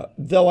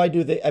 Though I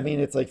do, I mean,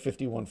 it's like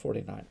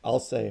 51-49. I'll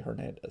say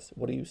Hernandez.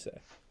 What do you say?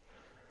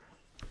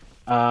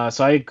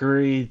 So I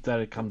agree that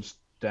it comes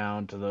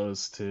down to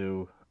those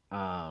two.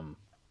 Um,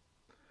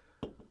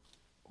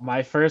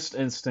 my first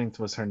instinct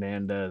was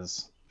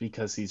Hernandez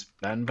because he's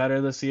been better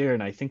this year,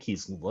 and I think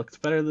he's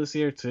looked better this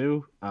year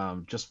too.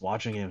 Just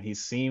watching him, he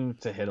seemed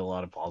to hit a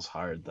lot of balls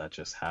hard that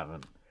just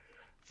haven't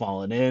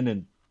fallen in,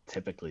 and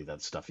typically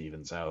that stuff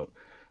evens out.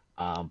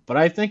 But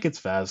I think it's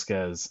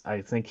Vasquez.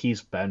 I think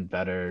he's been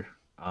better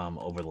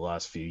over the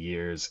last few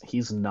years.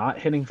 He's not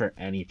hitting for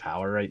any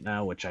power right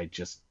now, which I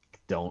just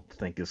don't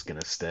think is going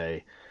to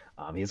stay.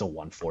 He's a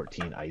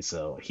 114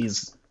 ISO.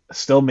 He's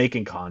still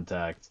making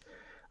contact.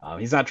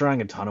 He's not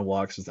drawing a ton of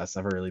walks because that's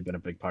never really been a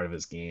big part of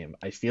his game.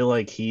 I feel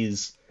like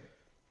his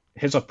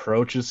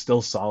approach is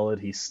still solid.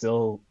 He's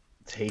still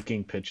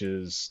taking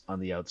pitches on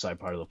the outside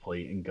part of the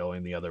plate and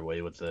going the other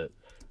way with it.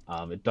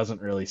 It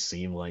doesn't really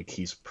seem like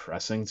he's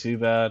pressing too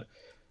bad.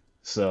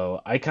 So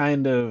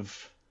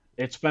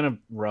it's been a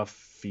rough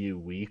few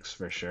weeks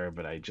for sure,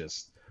 but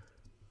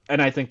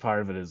and I think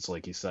part of it is,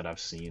 like you said, I've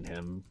seen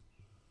him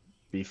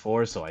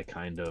before, so I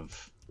kind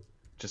of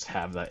just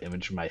have that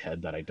image in my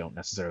head that I don't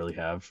necessarily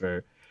have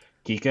for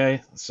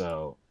Kike.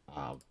 So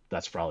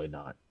that's probably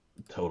not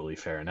totally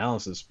fair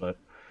analysis, but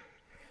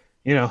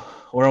you know,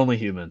 we're only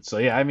human. So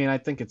yeah, I mean, I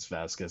think it's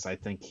Vasquez. I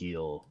think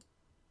he'll,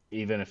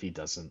 even if he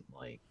doesn't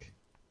like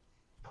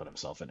put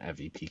himself in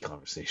MVP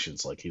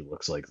conversations like he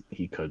looks like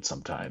he could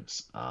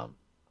sometimes,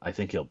 I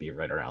think he'll be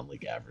right around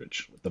league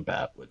average with the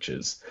bat, which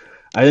is,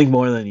 I think,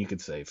 more than you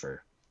could say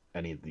for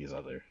any of these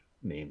other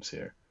names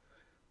here.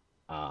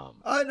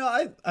 I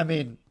know. I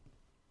mean,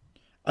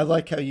 I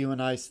like how you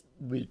and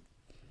we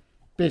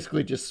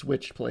basically just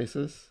switched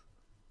places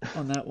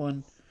on that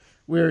one.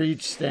 We're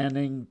each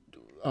standing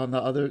on the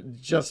other,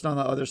 just on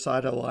the other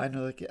side of the line.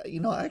 We're like,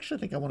 yeah, I actually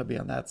think I want to be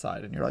on that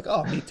side. And you're like,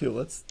 oh, me too.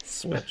 Let's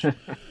switch.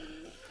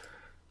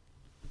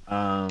 Yeah,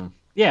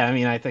 I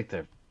mean, I think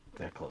they're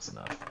close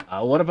enough.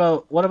 What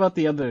about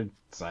the other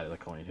side of the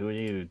coin? Who are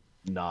you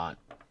not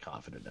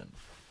confident in?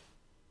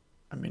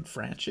 I mean,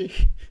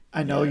 Franchi.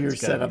 I know Yeah, you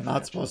it's gotta said be I'm not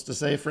Franchi. supposed to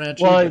say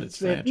Franchi, Well, but it's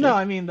Franchi. no,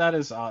 I mean that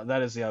is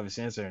the obvious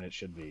answer, and it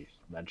should be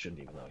mentioned,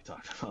 even though we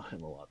talked about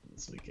him a lot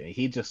this week.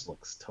 He just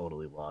looks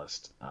totally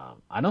lost.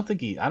 I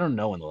don't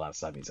know when the last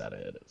time he's had a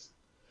hit is.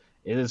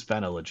 It has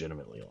been a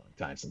legitimately long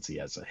time since he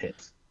has a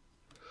hit.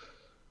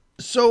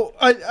 So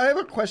I have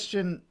a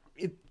question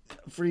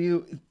for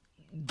you.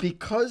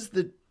 Because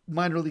the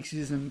minor league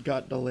season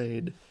got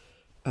delayed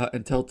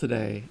until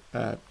today,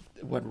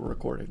 when we're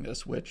recording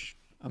this, which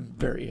I'm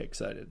very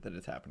excited that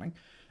it's happening.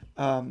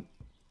 Do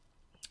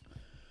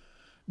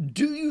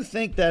you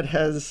think that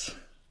has,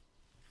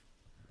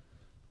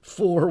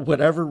 for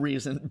whatever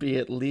reason, be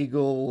it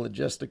legal,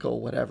 logistical,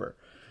 whatever,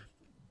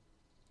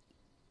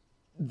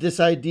 this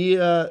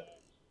idea,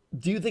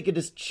 do you think it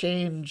has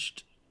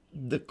changed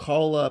the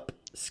call-up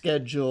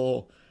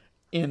schedule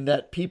in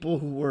that people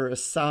who were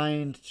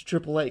assigned to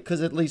AAA,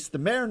 because at least the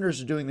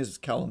Mariners are doing this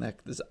with Kelenic,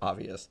 this is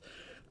obvious.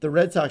 The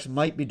Red Sox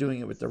might be doing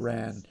it with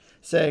Duran,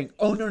 saying,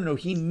 oh, no,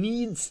 he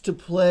needs to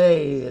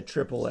play at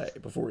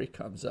AAA before he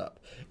comes up.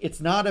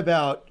 It's not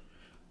about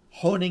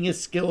honing his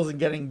skills and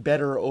getting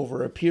better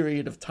over a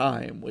period of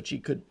time, which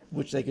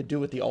they could do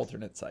with the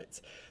alternate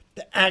sites.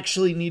 They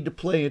actually need to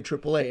play in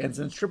AAA. And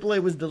since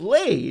AAA was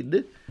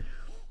delayed,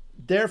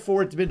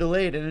 therefore it's been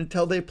delayed. And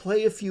until they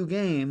play a few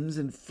games,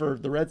 and for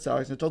the Red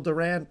Sox, until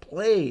Duran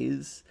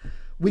plays,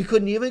 we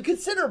couldn't even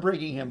consider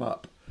bringing him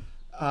up.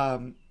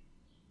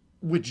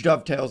 Which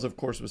dovetails, of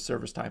course, with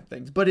service time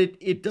things. But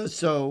it does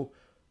so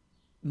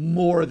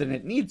more than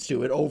it needs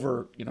to. It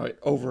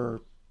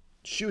overshoots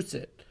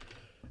it.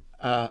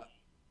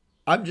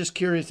 I'm just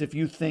curious if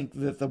you think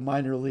that the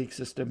minor league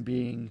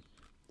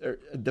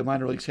the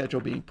minor league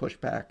schedule being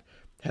pushed back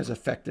has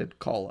affected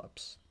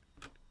call-ups.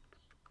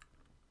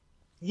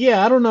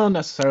 Yeah, I don't know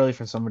necessarily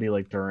for somebody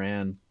like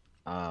Duran.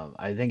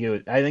 I think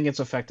it's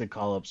affected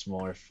call-ups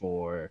more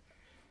for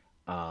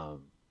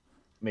um,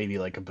 maybe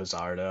like a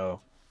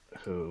Bizardo,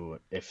 who,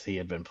 if he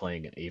had been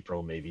playing in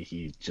April, maybe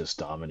he just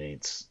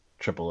dominates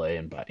AAA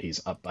and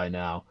he's up by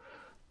now.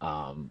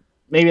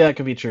 Maybe that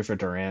could be true for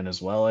Duran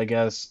as well, I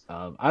guess.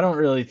 I don't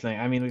really think,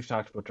 I mean, we've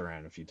talked about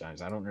Duran a few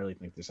times. I don't really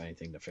think there's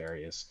anything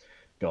nefarious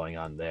going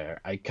on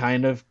there. I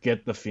kind of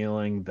get the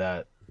feeling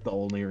that the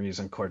only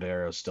reason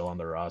Cordero's still on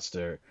the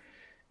roster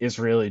is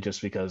really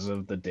just because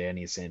of the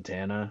Danny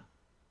Santana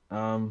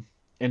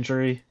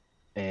injury,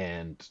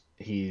 and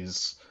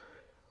he's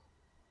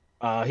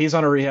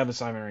on a rehab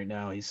assignment right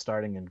now. He's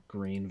starting in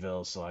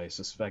Greenville, so I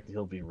suspect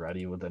he'll be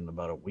ready within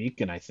about a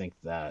week. And I think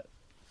that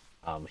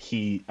I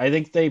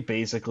think they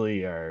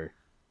basically are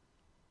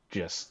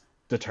just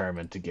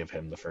determined to give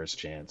him the first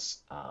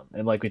chance.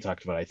 And like we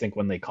talked about, I think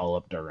when they call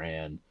up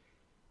Duran,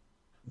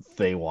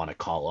 they want to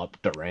call up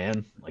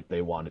Duran, like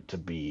they want it to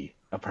be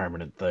a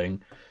permanent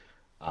thing.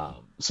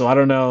 So I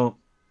don't know.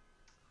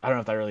 I don't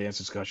know if that really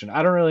answers the question.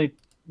 I don't really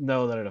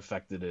know that it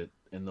affected it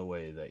in the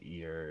way that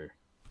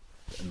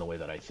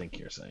I think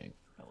you're saying,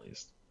 at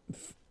least.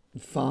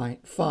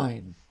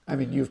 Fine. I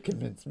mean, you've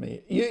convinced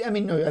me.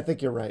 No, I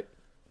think you're right.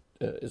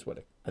 Is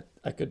what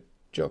I could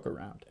joke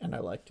around, and I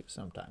like to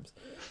sometimes.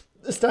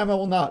 This time I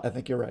will not. I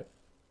think you're right.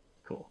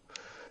 Cool.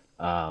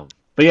 But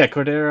yeah,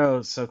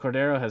 Cordero. So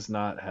Cordero has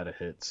not had a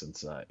hit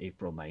since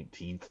April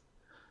 19th.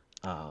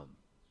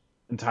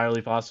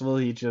 Entirely possible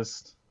he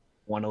just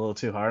went a little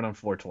too hard on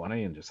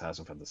 420 and just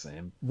hasn't been the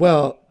same.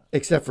 Well,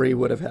 except for he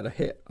would have had a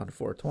hit on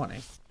 420.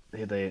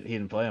 He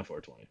didn't play on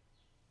 420.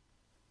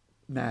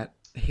 Matt,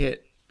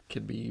 hit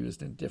can be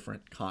used in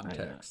different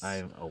contexts.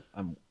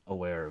 I'm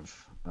aware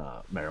of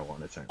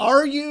marijuana terms.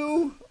 Are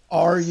you?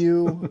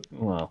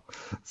 Well,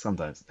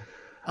 sometimes.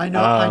 I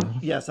know.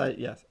 Yes.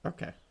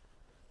 Okay.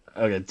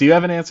 Okay. Do you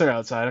have an answer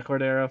outside of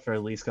Cordero for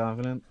least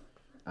confident?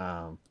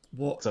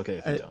 Well, it's okay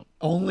if you don't.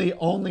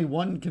 Only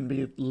one can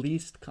be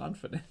least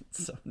confident.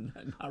 So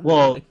not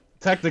well, really.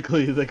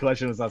 Technically, the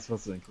question was not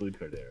supposed to include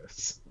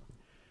Corderos.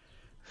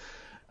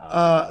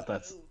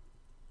 That's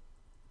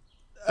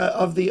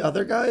of the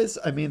other guys.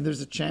 I mean, there's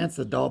a chance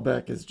that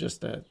Dahlbeck is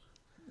just a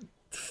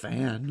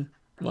fan.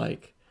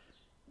 Like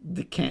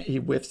he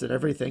whiffs at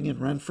everything, and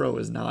Renfroe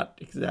is not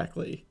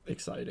exactly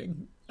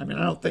exciting. I mean,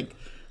 I don't think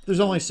there's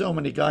only so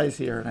many guys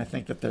here, and I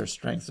think that their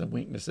strengths and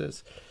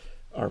weaknesses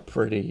are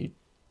pretty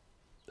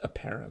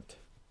apparent.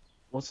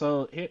 Well,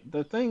 so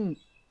the thing,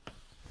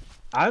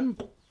 I'm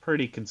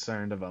pretty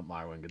concerned about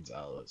Marwin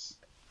Gonzalez,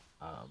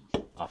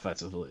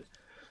 offensively,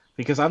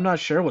 because I'm not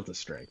sure what the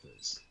strength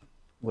is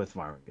with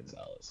Marwin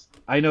Gonzalez.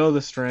 I know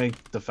the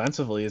strength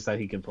defensively is that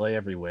he can play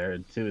everywhere,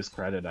 and to his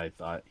credit, I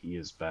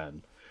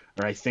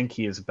think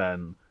he has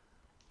been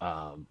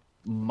um,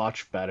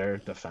 much better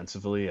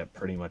defensively at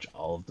pretty much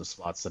all of the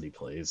spots that he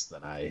plays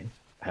than I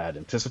had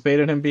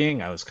anticipated him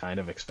being. I was kind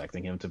of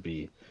expecting him to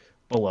be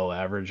below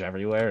average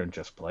everywhere and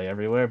just play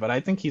everywhere, but I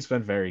think he's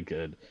been very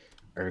good,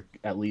 or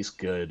at least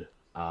good,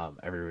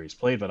 everywhere he's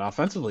played. But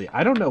offensively,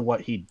 I don't know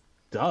what he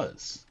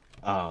does.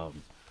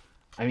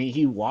 I mean,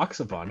 he walks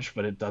a bunch,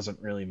 but it doesn't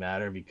really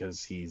matter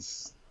because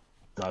he's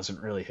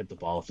doesn't really hit the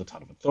ball with a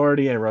ton of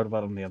authority. I wrote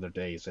about him the other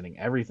day. He's hitting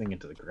everything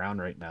into the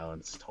ground right now,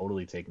 and it's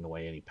totally taking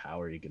away any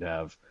power he could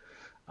have.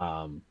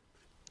 Um,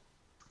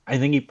 I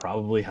think he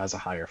probably has a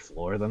higher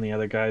floor than the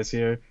other guys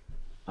here.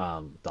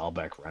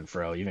 Dahlbeck,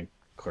 Renfro, even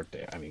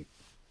Cordero. I mean,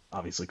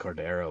 obviously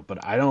Cordero,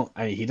 but I don't.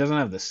 I mean, he doesn't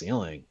have the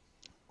ceiling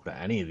that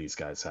any of these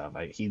guys have.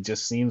 He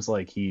just seems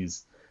like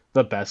he's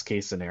the best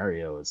case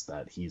scenario is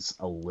that he's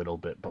a little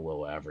bit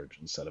below average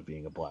instead of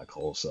being a black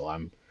hole. So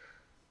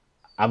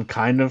I'm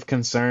kind of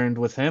concerned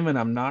with him, and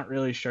I'm not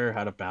really sure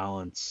how to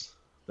balance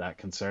that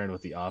concern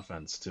with the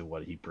offense to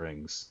what he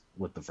brings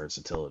with the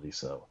versatility.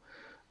 So,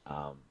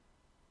 um,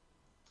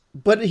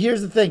 But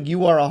here's the thing: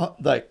 you are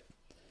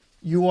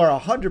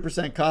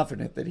 100%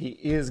 confident that he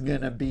is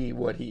gonna be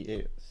what he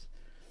is,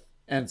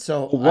 and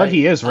so what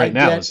he is I right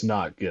now get is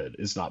not good.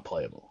 It's not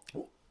playable.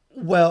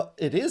 well,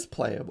 it is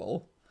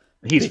playable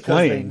He's because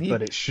they playing,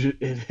 but need.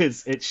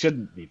 it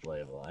shouldn't be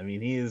playable. I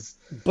mean, he has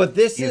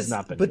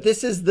not been But good.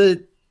 this is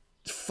the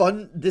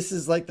fun. This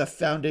is like the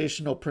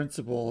foundational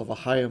principle of a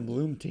Chaim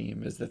Bloom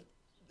team is that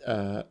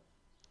uh,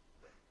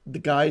 the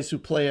guys who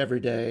play every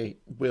day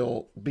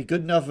will be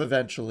good enough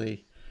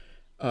eventually,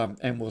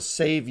 and will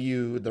save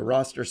you the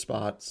roster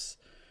spots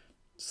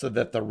so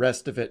that the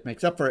rest of it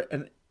makes up for it.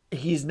 And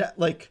he's not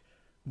like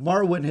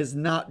Marwin has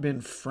not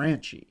been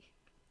Franchi.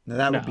 Now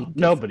that would be No, different.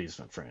 nobody's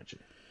been Franchi.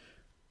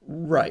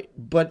 Right.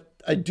 But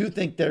I do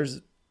think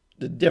there's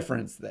the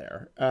difference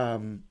there.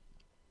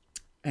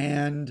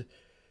 And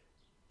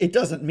it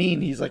doesn't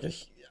mean he's like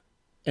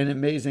an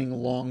amazing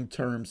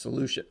long-term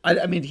solution.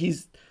 I mean,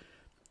 he's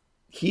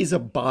a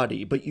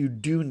body, but you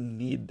do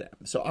need them.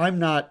 So I'm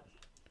not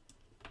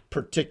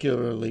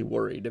particularly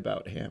worried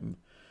about him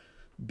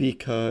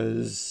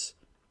because,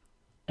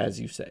 as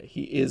you say,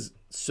 he is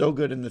so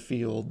good in the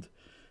field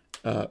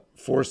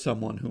for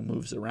someone who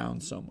moves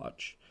around so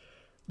much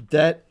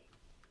that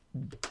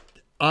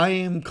I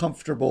am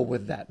comfortable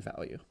with that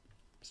value.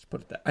 Just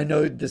put it that. I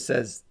know this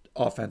says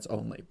offense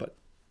only, but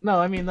No,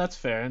 I mean that's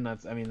fair, and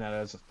I mean that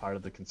is a part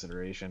of the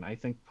consideration. I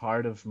think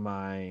part of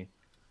my,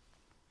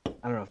 I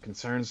don't know if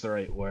concern's the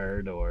right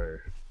word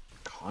or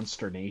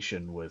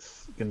consternation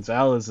with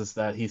Gonzalez is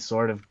that he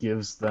sort of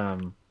gives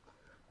them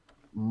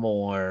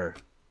more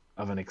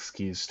of an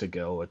excuse to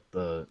go with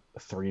the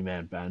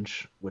three-man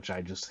bench, which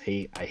I just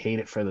hate. I hate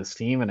it for this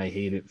team, and I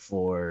hate it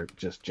for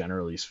just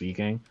generally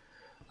speaking.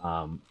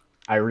 Um,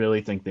 I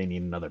really think they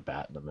need another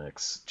bat in the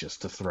mix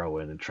just to throw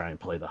in and try and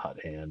play the hot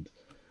hand.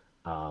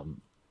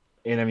 Um,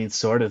 and I mean,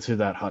 sort of to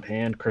that hot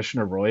hand,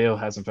 Christian Arroyo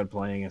hasn't been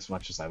playing as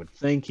much as I would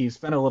think. He's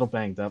been a little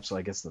banged up, so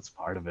I guess that's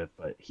part of it.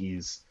 But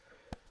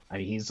I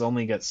mean, he's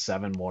only got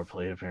seven more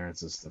plate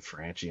appearances than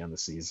Franchi on the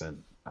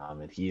season,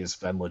 and he has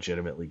been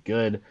legitimately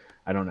good.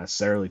 I don't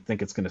necessarily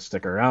think it's going to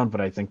stick around,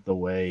 but I think the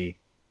way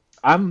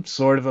I'm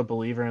sort of a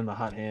believer in the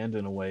hot hand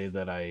in a way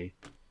that I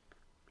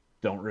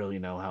don't really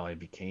know how I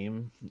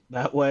became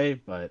that way.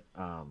 But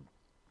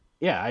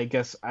yeah, I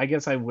guess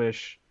I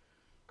wish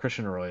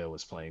Christian Arroyo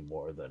was playing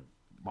more than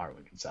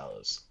Marwin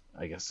Gonzalez.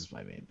 I guess is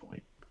my main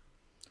point.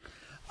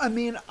 I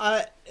mean,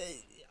 I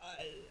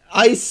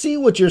see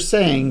what you're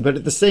saying, but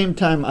at the same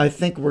time, I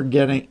think we're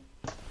getting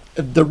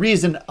the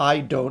reason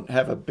I don't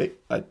have a big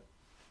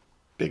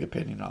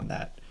opinion on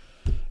that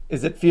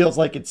is it feels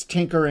like it's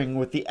tinkering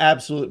with the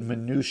absolute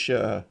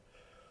minutia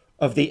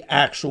of the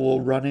actual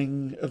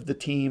running of the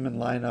team and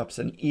lineups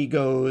and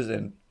egos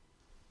and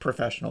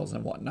professionals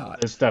and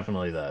whatnot. There's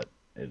definitely that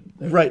there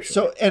for Right. sure.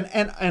 So and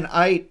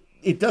I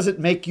it doesn't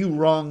make you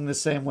wrong the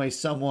same way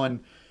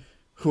someone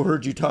who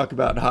heard you talk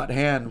about hot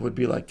hand would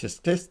be like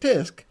tisk tisk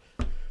tisk.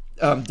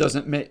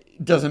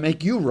 Doesn't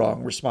make you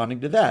wrong responding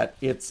to that.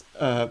 It's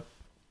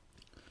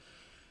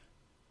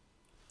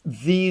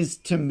these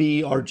to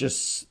me are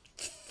just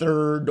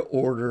third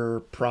order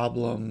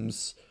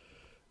problems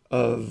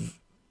of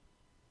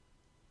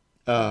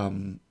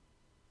um,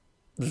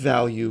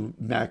 value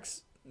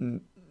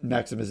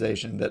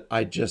maximization that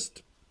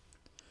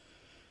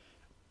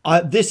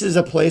this is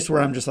a place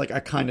where I'm just like I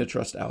kind of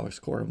trust Alex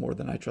Cora more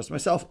than I trust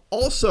myself.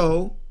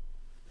 Also,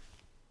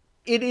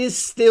 it is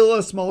still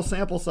a small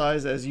sample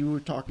size, as you were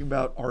talking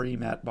about Re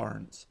Matt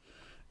Barnes,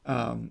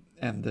 and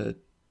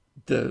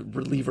the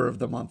reliever of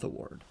the month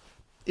award.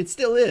 It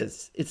still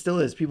is. It still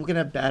is. People can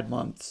have bad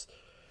months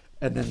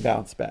and then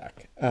bounce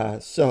back.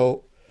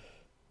 So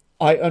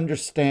I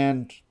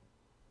understand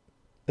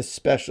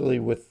especially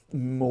with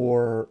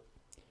more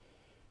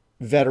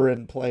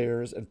veteran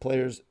players and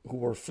players who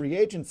were free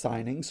agent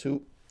signings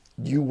who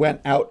you went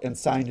out and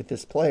signed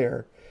this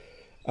player,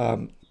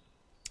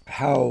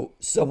 how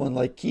someone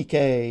like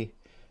Kike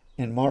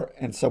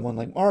and someone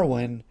like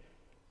Marwin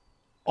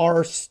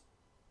are,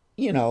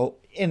 in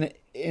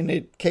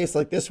a case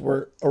like this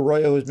where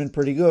Arroyo has been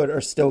pretty good, are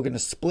still going to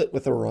split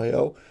with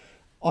Arroyo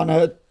on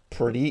a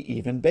pretty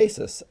even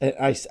basis.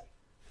 And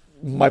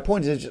my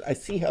point is, I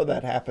see how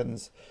that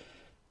happens,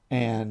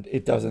 and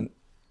it doesn't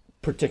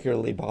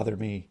particularly bother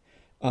me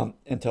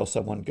until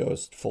someone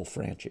goes full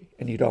Franchi,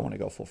 and you don't want to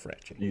go full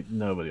Franchi.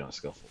 Nobody wants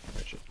to go full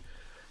Franchi.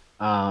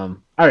 All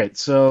right,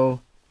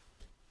 so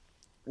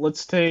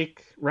let's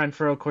take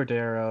Renfroe,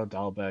 Cordero,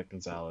 Dahlbeck,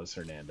 Gonzalez,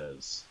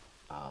 Hernandez.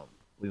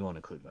 We won't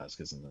include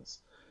Vasquez in this.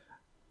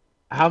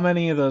 How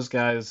many of those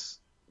guys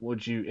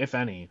would you, if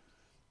any,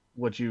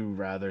 would you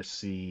rather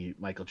see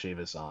Michael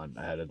Chavis on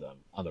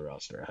the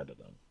roster ahead of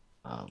them?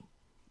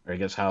 Or I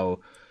guess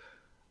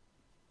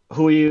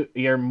who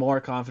you're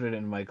more confident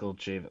in Michael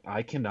Chavis?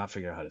 I cannot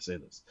figure out how to say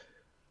this.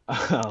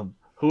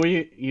 Who are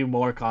you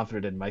more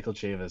confident in Michael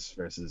Chavis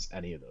versus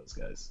any of those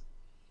guys?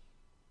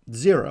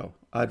 Zero.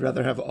 I'd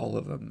rather have all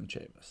of them than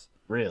Chavis.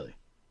 Really?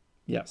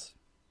 Yes.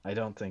 I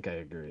don't think I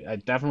agree.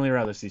 I'd definitely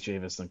rather see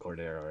Chavis than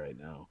Cordero right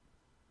now.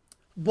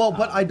 Well,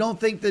 but I don't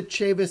think that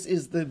Chavis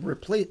is the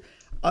replace.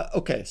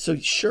 Okay, so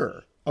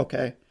sure.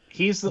 Okay.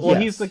 He's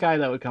the guy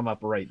that would come up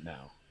right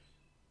now.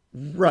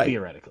 Right.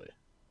 Theoretically.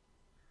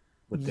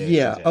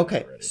 Yeah,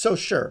 okay. Already. So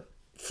sure.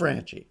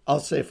 Franchi. I'll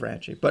say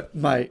Franchi. But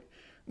my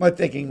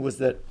thinking was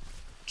that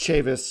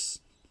Chavis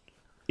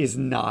is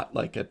not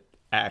like an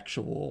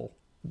actual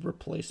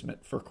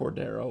replacement for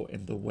Cordero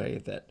in the way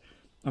that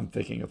I'm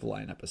thinking of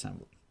lineup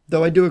assembly.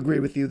 Though I do agree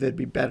with you, they'd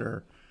be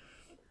better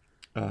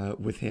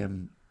with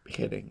him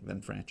hitting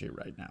than Franchi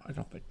right now. I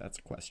don't think that's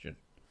a question.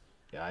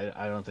 Yeah,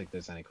 I don't think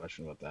there's any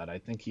question about that. I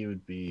think he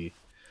would be...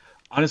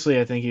 Honestly,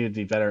 I think he would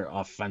be better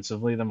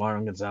offensively than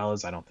Marwin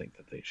Gonzalez. I don't think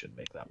that they should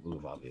make that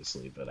move,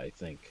 obviously, but I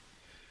think...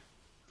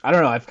 I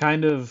don't know. I'm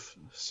kind of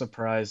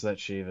surprised that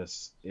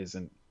Chavis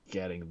isn't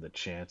getting the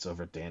chance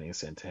over Danny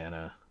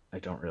Santana. I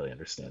don't really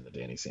understand the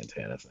Danny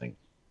Santana thing.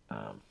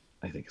 I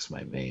think it's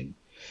my main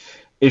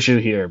issue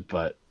here,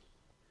 but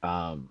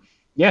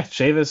yeah,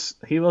 Chavis,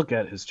 he will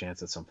get his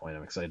chance at some point.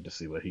 I'm excited to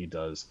see what he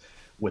does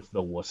with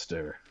the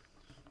Worcester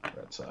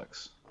Red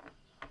Sox.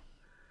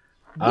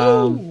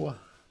 Woo!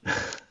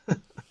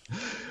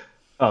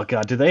 Oh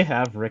God, do they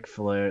have Ric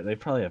Flair? They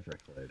probably have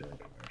Ric Flair doing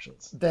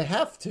commercials. They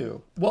have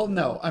to. Well,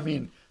 no, I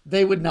mean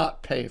they would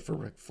not pay for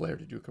Ric Flair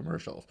to do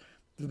commercials.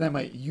 They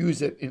might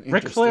use it in.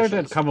 Ric Flair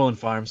did Cumberland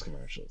Farms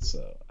commercials,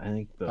 so I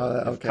think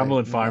if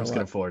Cumberland Farms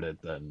can afford it,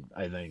 then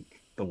I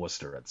think the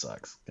Worcester Red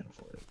Sox can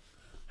afford it.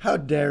 How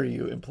dare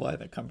you imply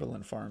that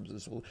Cumberland Farms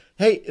is?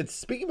 Hey,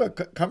 speaking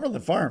about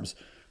Cumberland Farms,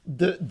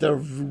 the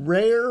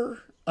rare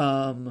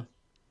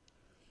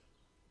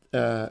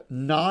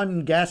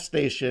non-gas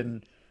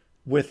station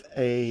with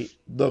a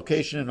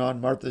location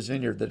on Martha's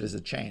Vineyard that is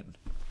a chain.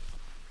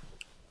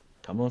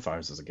 Cumberland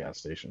Farms is a gas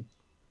station.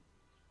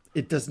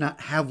 It does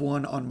not have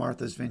one on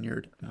Martha's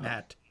Vineyard,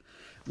 Matt.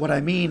 What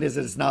I mean is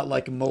it's not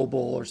like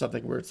mobile or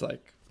something where it's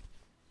like...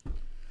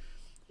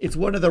 It's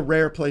one of the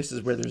rare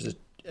places where there's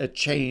a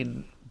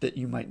chain that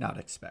you might not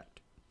expect.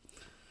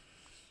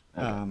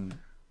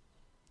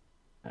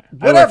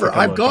 Whatever.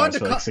 I've gone to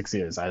for like 6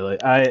 years.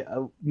 I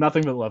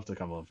nothing but love to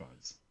Cumberland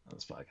Farms on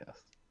this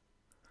podcast.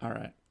 All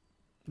right.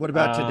 What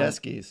about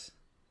Tedeschi's?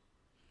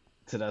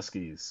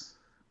 Tedeschi's.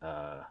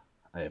 I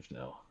have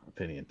no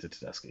opinion to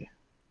Tedeschi.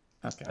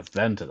 Okay. I've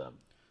been to them.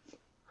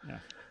 Yeah.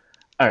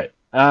 All right.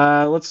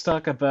 Let's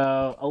talk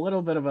a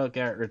little bit about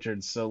Garrett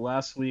Richards. So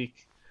last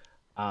week,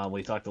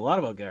 we talked a lot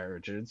about Garrett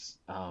Richards,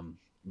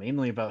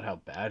 mainly about how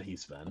bad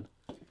he's been.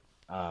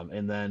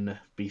 And then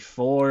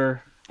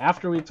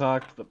after we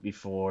talked, but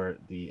before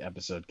the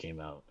episode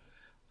came out,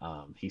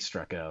 he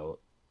struck out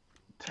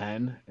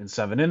 10 in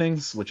 7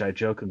 innings, which I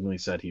jokingly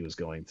said he was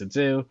going to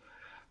do.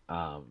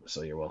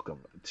 So you're welcome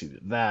to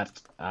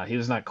that. He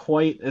was not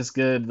quite as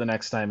good the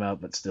next time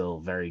out, but still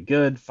very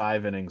good.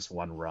 5 innings,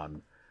 1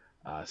 run,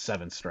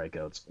 7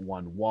 strikeouts,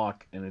 1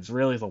 walk, and it's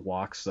really the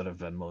walks that have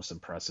been most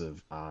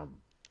impressive.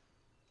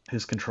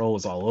 His control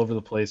was all over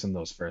the place in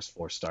those first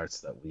 4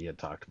 starts that we had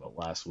talked about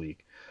last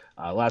week.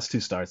 Last 2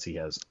 starts, he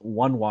has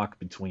 1 walk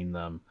between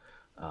them,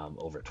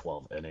 over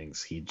 12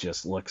 innings. He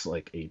just looks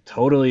like a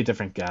totally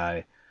different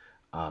guy.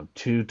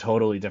 2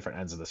 totally different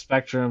ends of the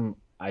spectrum.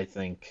 I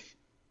think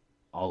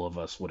all of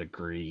us would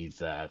agree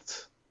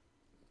that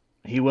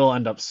he will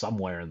end up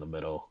somewhere in the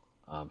middle.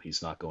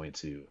 He's not going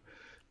to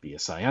be a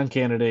Cy Young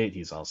candidate.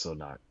 He's also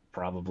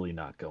probably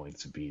not going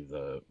to be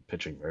the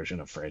pitching version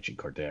of Franchi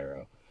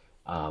Cordero.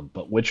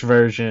 But which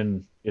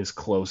version is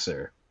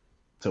closer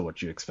to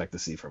what you expect to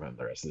see from him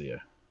the rest of the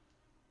year?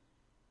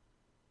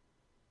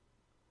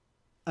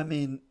 I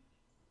mean,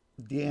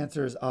 the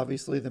answer is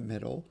obviously the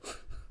middle.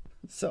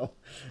 So,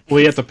 well,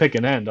 you have to pick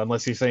an end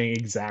unless you're saying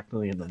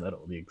exactly in the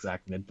middle, the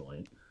exact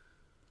midpoint.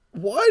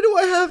 Why do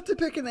I have to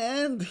pick an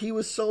end? He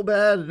was so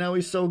bad and now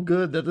he's so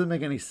good. That doesn't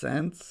make any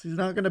sense. He's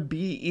not going to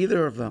be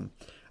either of them.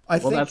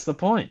 Well, that's the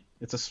point.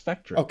 It's a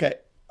spectrum. Okay.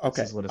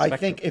 This is what a I spectrum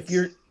think if is.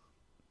 you're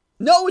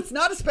no, it's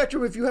not a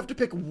spectrum if you have to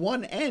pick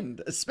one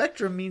end. A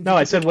spectrum means No, you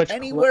I can said pick which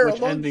anywhere which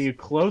along end are you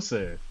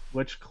closer?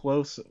 Which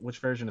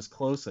version is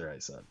closer? I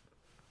said.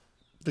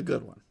 the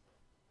good one.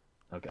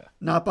 Okay,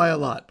 Not by a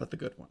lot, but the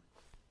good one.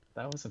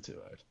 that wasn't too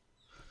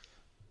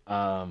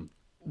hard.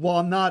 Well,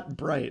 I'm not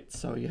bright,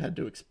 so you had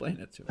to explain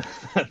it to me.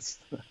 That's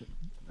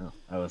no,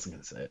 I wasn't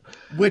gonna say it.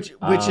 Which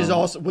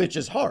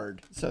is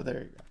hard. So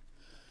there you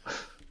go.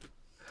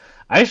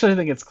 I actually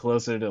think it's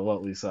closer to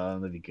what we saw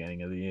in the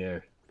beginning of the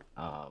year,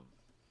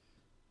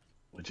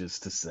 which is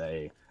to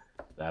say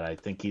that I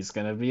think he's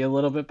going to be a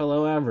little bit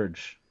below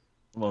average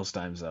most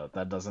times out.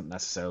 That doesn't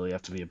necessarily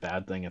have to be a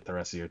bad thing if the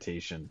rest of your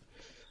rotation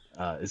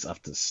is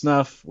up to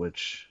snuff,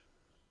 which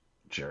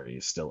jury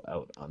is still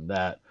out on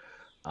that.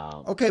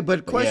 Okay,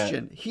 but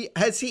question: yeah.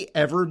 Has he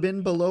ever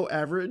been below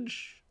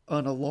average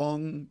on a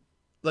long,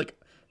 like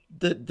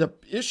the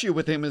issue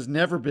with him has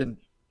never been,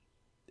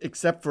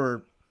 except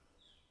for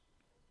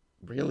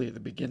really the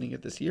beginning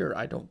of this year.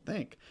 I don't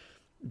think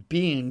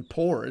being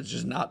poor is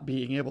just not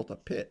being able to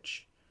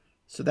pitch.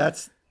 So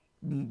that's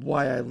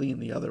why I lean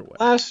the other way.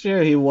 Last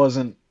year he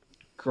wasn't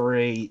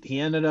great. He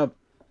ended up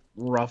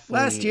roughly.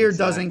 Last year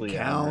doesn't exactly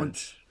count.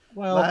 average.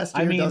 Well, Last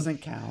year I mean,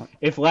 doesn't count.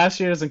 If last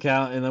year doesn't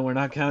count, and then we're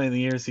not counting the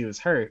years he was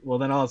hurt, well,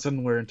 then all of a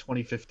sudden we're in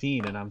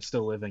 2015, and I'm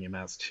still living in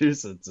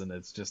Massachusetts, and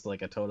it's just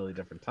like a totally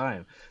different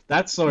time.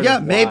 That's sort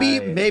of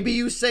maybe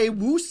you say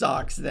Woo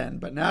Sox then,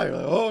 but now you're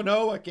like, oh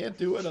no, I can't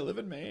do it. I live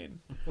in Maine.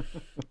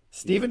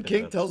 Stephen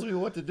King tells me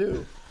what to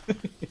do.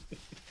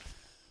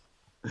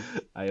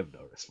 I have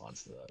no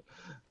response to that.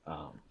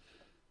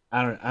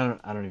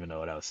 I don't even know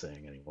what I was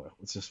saying anymore.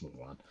 Let's just move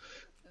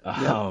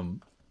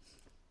on.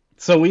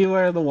 So we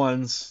were the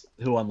ones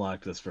who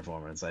unlocked this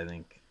performance. I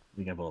think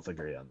we can both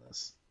agree on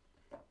this.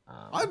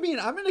 I mean,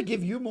 I'm going to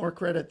give you more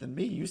credit than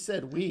me. You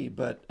said we,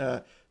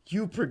 but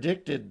you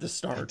predicted the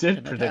start. I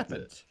did predict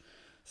it.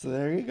 So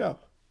there you go.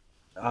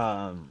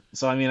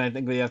 So I mean, I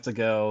think we have to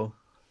go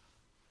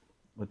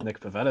with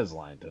Nick Pavetta's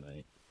line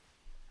tonight,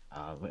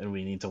 and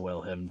we need to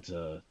will him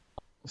to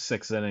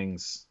 6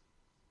 innings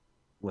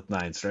with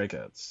 9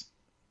 strikeouts.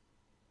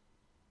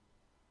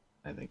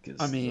 I think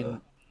is. I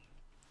mean.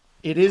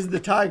 It is the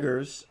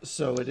Tigers,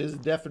 so it is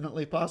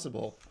definitely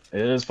possible.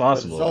 It is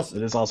possible.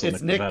 It is also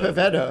Nick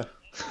Pavetta,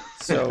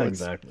 so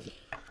exactly.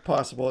 It's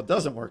possible it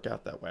doesn't work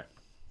out that way.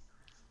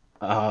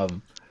 But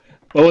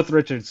with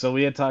Richard, so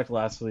we had talked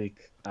last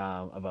week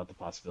about the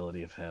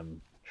possibility of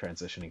him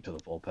transitioning to the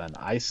bullpen.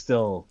 I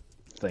still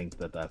think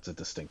that that's a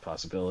distinct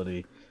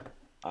possibility.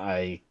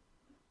 I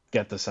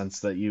get the sense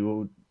that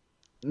you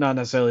not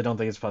necessarily don't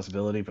think it's a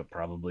possibility, but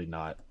probably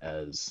not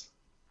as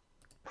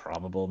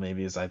probable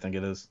maybe as I think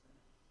it is.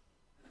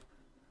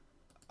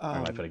 Or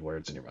am I putting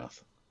words in your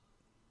mouth?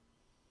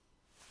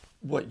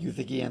 What, you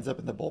think he ends up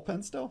in the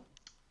bullpen still?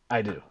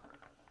 I do.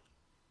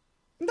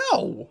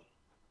 No,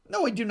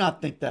 I do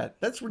not think that.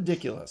 That's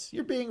ridiculous.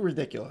 You're being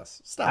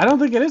ridiculous. Stop. I don't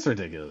think it is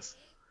ridiculous.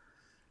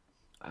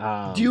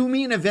 Do you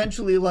mean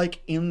eventually,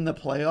 like, in the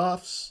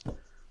playoffs?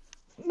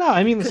 No,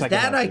 I mean the second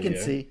half that I of the can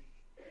year. see.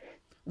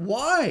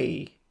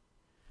 Why?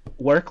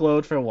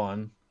 Workload for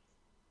one.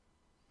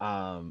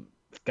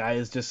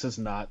 Guy just has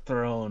not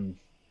thrown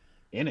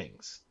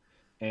innings.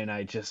 And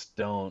I just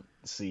don't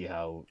see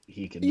how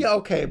he can. Yeah,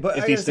 okay, but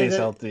if he stays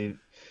healthy,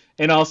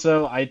 and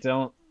also I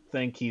don't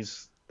think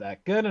he's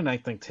that good. And I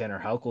think Tanner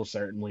Houck will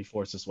certainly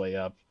force his way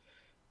up.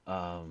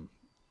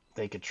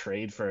 They could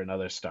trade for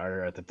another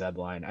starter at the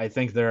deadline. I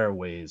think there are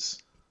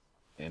ways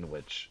in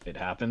which it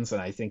happens,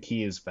 and I think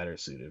he is better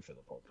suited for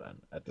the bullpen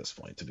at this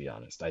point. To be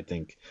honest, I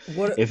think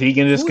if he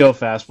can just go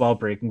fastball,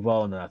 breaking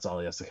ball, and that's all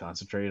he has to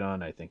concentrate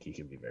on, I think he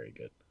can be very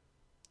good.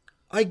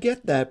 I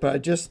get that, but I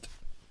just.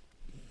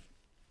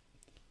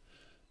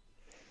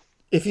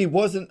 If he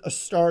wasn't a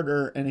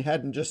starter and he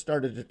hadn't just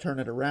started to turn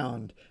it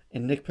around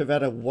and Nick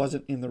Pivetta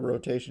wasn't in the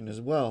rotation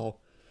as well,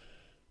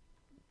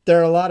 there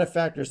are a lot of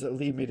factors that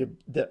lead me to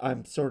that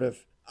I'm sort of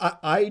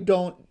I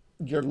don't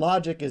your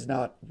logic is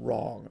not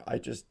wrong. I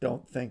just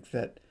don't think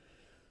that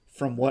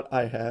from what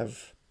I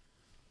have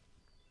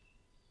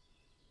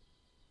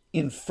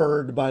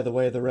inferred by the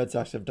way the Red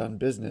Sox have done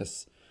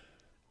business,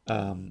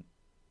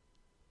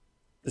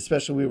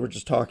 especially we were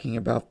just talking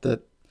about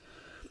the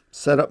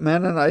setup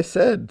man, and I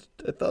said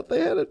I thought they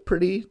had it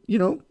pretty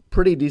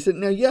decent.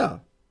 Now, yeah,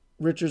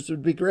 Richards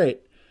would be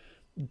great,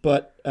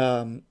 but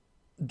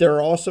there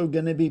are also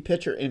going to be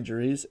pitcher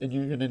injuries, and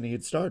you're going to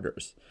need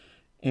starters.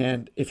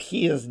 And if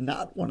he is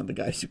not one of the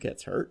guys who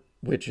gets hurt,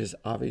 which is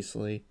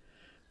obviously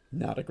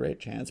not a great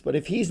chance, but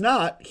if he's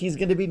not, he's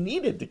going to be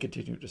needed to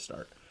continue to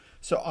start.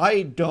 So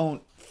I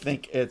don't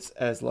think it's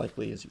as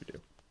likely as you do.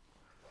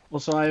 Well,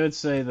 so I would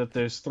say that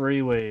there's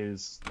 3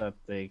 ways that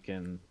they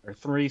can, or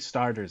 3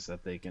 starters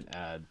that they can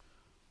add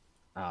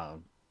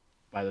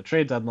by the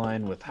trade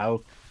deadline with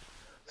Houck,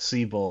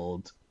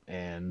 Seabold,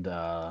 and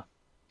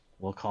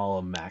we'll call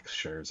him Max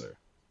Scherzer.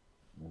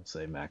 we'll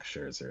say Max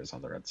Scherzer is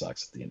on the Red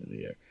Sox at the end of the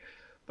year.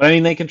 But I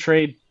mean, they can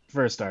trade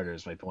for a starter,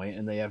 is my point,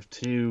 and they have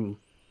two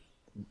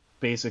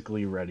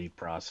basically ready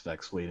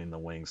prospects waiting in the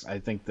wings. I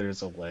think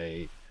there's a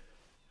way.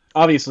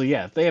 Obviously,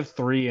 yeah, if they have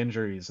three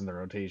injuries in the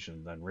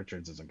rotation, then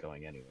Richards isn't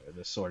going anywhere.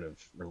 This sort of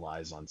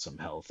relies on some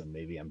health, and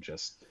maybe I'm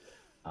just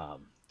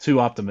too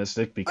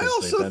optimistic I because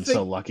they've also been so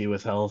think lucky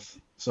with health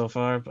so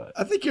far. But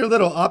I think you're a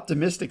little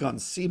optimistic on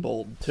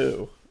Siebold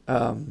too.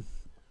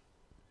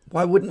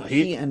 Why wouldn't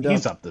he end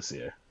he's up? up this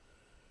year.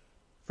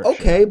 For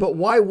Okay, sure. but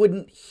why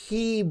wouldn't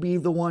he be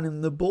the one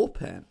in the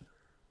bullpen?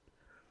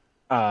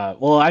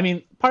 Well, I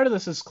mean, part of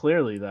this is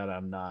clearly that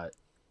I'm not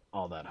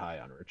all that high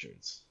on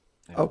Richards.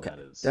 I mean, Okay, that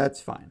is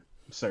that's fine.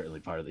 certainly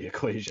part of the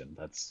equation.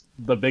 That's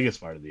the biggest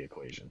part of the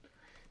equation,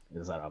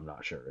 is that I'm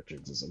not sure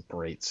Richards is a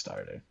great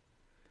starter.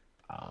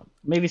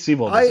 Maybe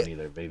Seabold I isn't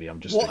either. Maybe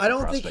I'm just Well, I drinking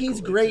don't think prospect he's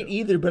Kool-Aid great too.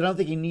 either, but I don't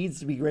think he needs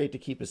to be great to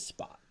keep his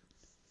spot.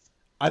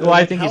 Well, I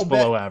Like think how he's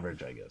below bad.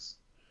 average, I guess.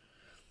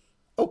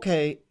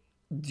 Okay,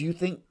 do you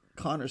think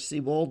Connor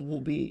Siebold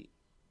will be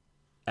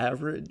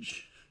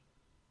average?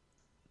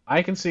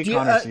 I can see Do you,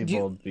 Connor do you,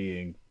 Seabold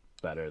being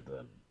better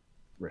than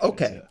Richards,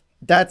 okay, yeah.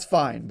 that's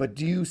fine. But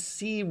do you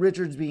see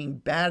Richards being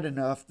bad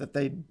enough that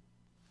they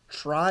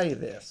try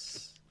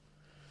this?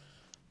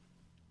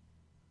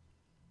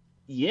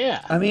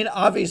 Yeah. I mean,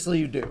 obviously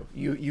you do.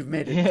 You've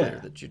made it clear Yeah.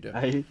 that you do.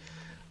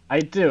 I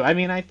do. I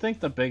mean, I think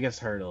the biggest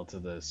hurdle to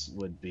this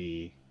would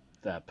be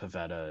that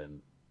Pavetta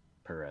and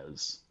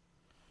Perez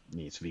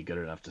needs to be good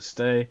enough to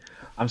stay.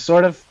 I'm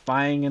sort of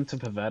buying into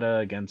Pavetta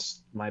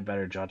against my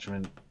better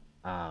judgment,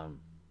 um,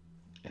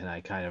 and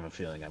I kind of have a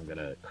feeling I'm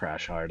gonna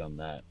crash hard um,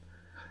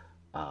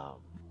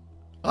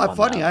 on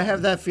Funny, that I have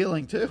one. that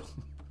feeling too.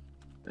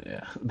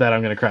 Yeah, that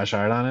I'm gonna crash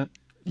hard on it.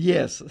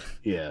 Yes.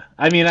 Yeah,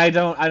 I mean, I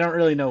don't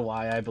really know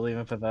why I believe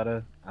in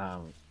Pavetta.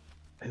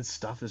 His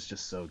stuff is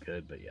just so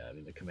good, but yeah, I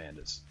mean, the command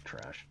is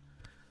trash.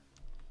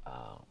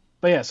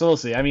 But yeah, so we'll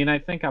see. I mean, I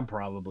think I'm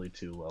probably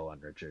too low on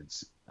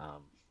Richards.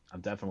 I'm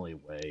definitely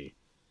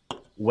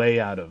way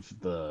out of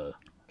the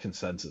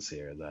consensus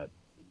here. That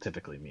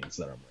typically means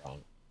that I'm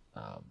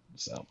wrong.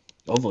 So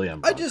hopefully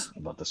I'm I wrong just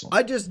about this one.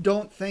 I just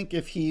don't think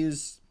if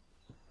he's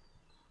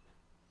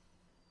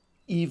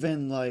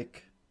even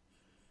like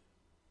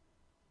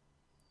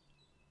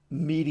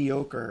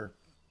mediocre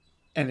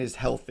and is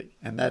healthy,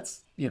 and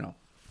that's,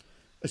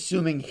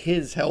 assuming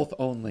his health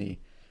only.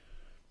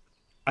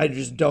 I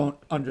just don't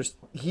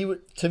understand. He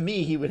would, to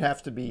me, he would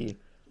have to be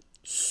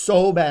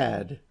so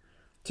bad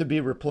to be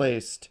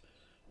replaced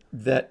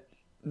that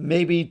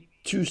maybe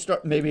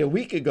a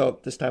week ago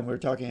this time we were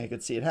talking, I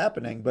could see it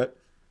happening. But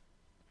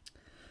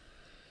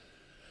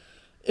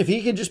if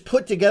he can just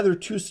put together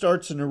two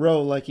starts in a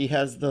row like he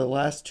has the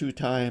last two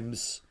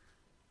times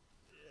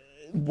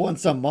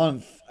once a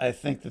month, I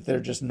think that they're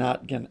just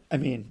not gonna. I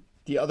mean,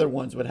 the other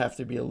ones would have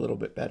to be a little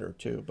bit better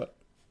too. But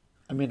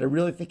I mean, I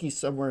really think he's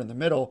somewhere in the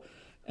middle.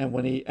 And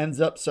when he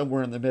ends up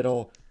somewhere in the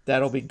middle,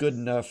 that'll be good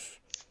enough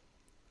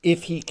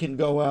if he can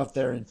go out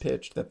there and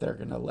pitch that they're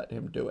going to let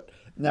him do it.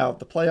 Now,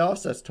 the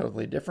playoffs, that's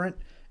totally different.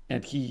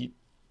 And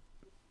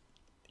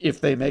if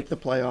they make the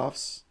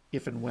playoffs,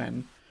 if and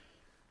when,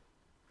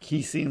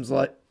 he seems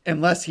like,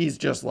 unless he's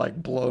just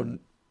like blowing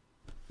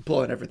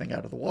everything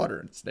out of the water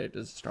and stayed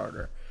as a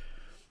starter.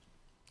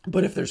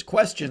 But if there's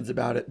questions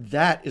about it,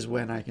 that is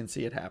when I can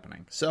see it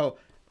happening. So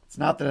it's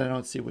not that I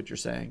don't see what you're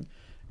saying.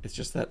 It's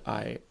just that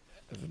I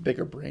have a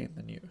bigger brain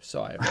than you.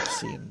 So I've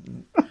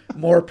seen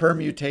more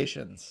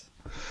permutations.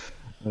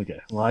 Okay,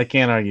 well, I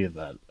can't argue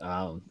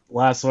that.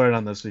 Last word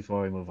on this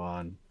before we move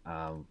on.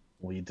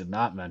 We did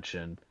not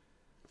mention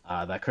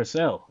that Chris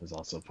Sale is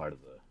also part of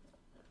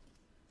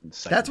the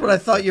That's what I secondary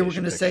thought you were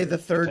rotation going to say. picture, The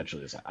third,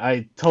 potentially.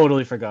 I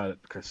totally forgot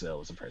Chris Sale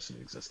was a person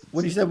who existed.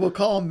 when you So said we'll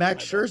call him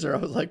Max my bad. Scherzer, I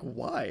was like,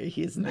 why?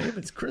 His name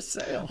is Chris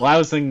Sale. Well, I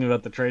was thinking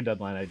about the trade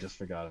deadline. I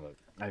forgot about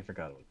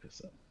Chris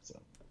Sale. So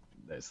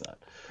there's that.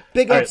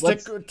 Big All ups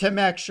right, let's. to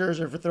Max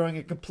Scherzer for throwing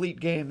a complete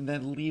game and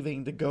then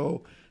leaving to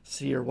go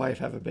see your wife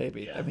have a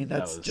baby. Yeah, I mean,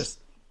 that's just,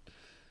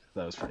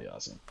 that was pretty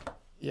awesome.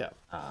 yeah.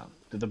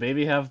 Did the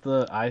baby have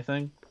the eye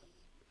thing?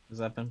 Has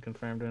that been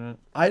confirmed or not?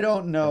 I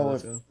don't know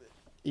if, Is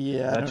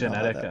yeah, I that don't know how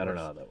genetic? that I don't works.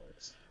 know how that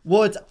works.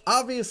 Well, it's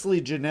obviously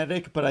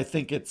genetic, but I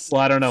think it's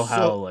Well, I don't know how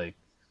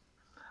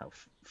so.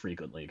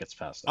 frequently it gets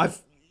passed on.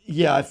 I've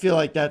Yeah, I feel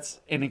like that's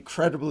an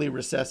incredibly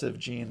recessive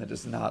gene that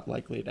is not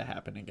likely to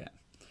happen again.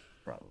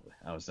 Probably.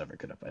 I was never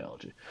good at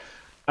biology.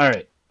 All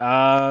right.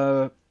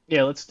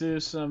 Yeah, let's do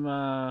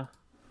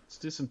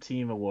some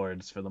team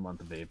awards for the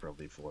month of April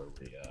before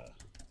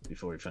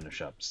we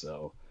finish up.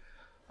 So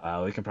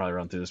we can probably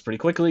run through this pretty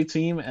quickly.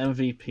 Team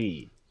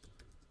MVP.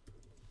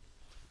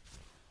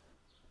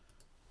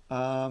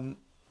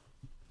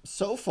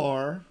 So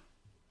far,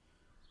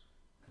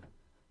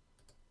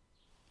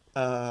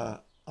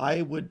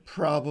 I would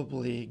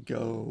probably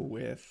go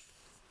with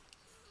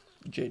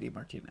JD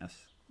Martinez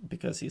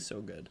because he's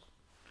so good.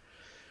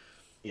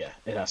 Yeah,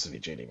 it has to be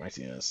JD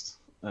Martinez.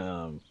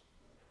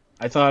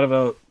 I thought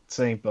about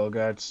saying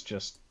Bogarts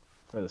just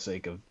for the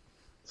sake of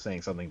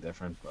saying something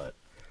different, but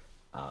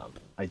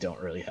I don't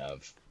really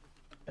have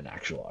an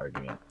actual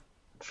argument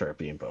for it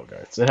being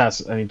Bogarts. It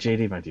has. I mean,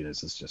 JD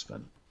Martinez has just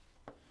been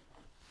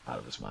out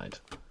of his mind.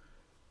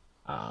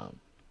 Um,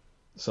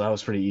 so that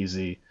was pretty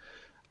easy.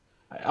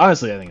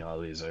 Honestly, I think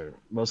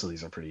most of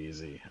these are pretty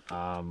easy.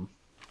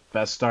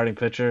 Best starting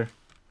pitcher,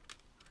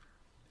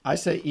 I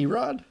say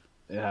Erod.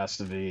 it has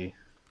to be,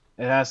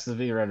 it has to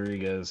be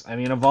Rodriguez. I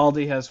mean,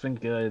 Evaldi has been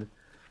good.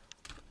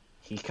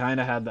 He kind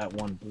of had that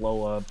one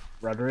blow up.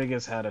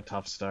 Rodriguez had a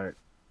tough start.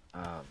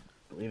 I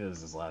believe it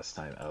was his last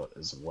time out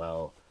as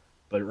well.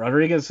 But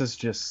Rodriguez has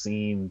just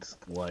seemed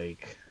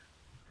like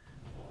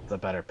the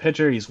better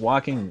pitcher. He's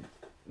walking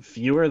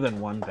fewer than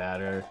one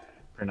batter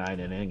per 9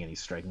 inning, and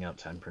he's striking out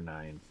 10 per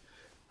 9.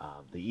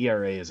 The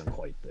ERA isn't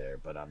quite there,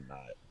 but I'm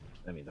not.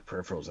 I mean, the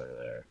peripherals are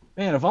there.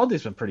 Man,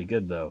 Evaldi's been pretty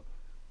good though.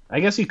 I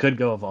guess you could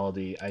go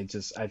Evaldi.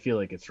 I feel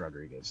like it's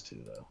Rodriguez too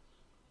though.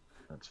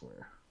 That's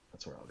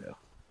where I'll go.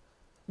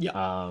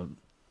 Yeah.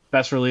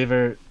 Best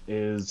reliever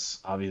is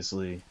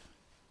obviously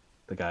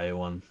the guy who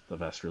won the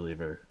best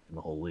reliever in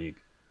the whole league.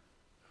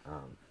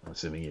 I'm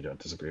assuming you don't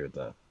disagree with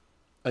that.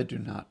 I do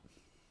not.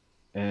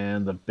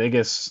 And the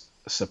biggest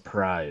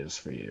surprise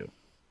for you?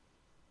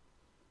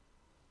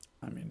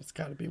 I mean, it's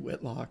got to be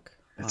Whitlock.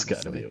 It's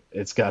honestly.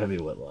 got to be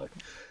Whitlock.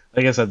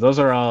 Like I said, those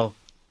are all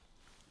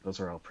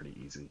pretty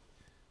easy.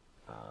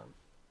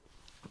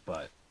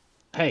 But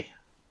hey,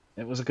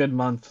 it was a good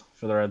month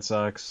for the Red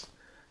Sox.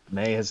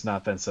 May has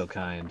not been so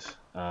kind.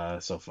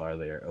 So far,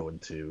 they are 0-2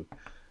 to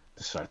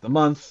start the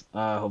month.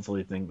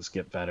 Hopefully, things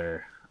get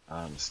better.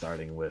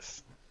 Starting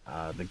with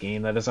the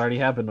game that has already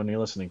happened when you're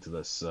listening to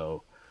this.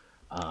 So,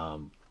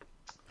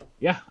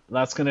 yeah,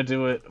 that's gonna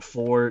do it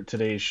for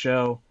today's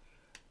show.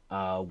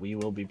 We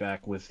will be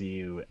back with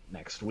you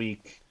next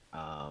week.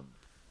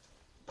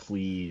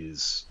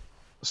 Please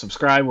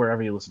subscribe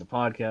wherever you listen to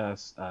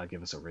podcasts.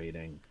 Give us a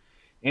rating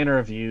and a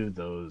review.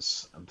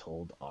 Those, I'm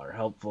told, are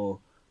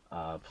helpful.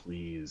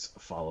 Please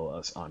follow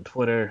us on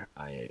Twitter.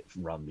 I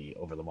run the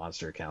Over the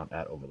Monster account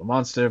at Over the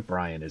Monster.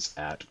 Brian is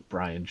at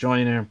Brian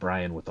Joyner.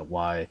 Brian with a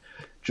Y,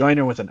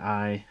 Joyner with an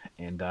I.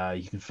 And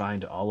you can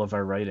find all of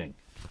our writing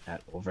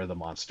at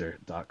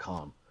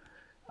overthemonster.com.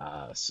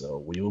 So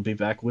we will be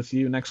back with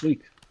you next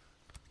week.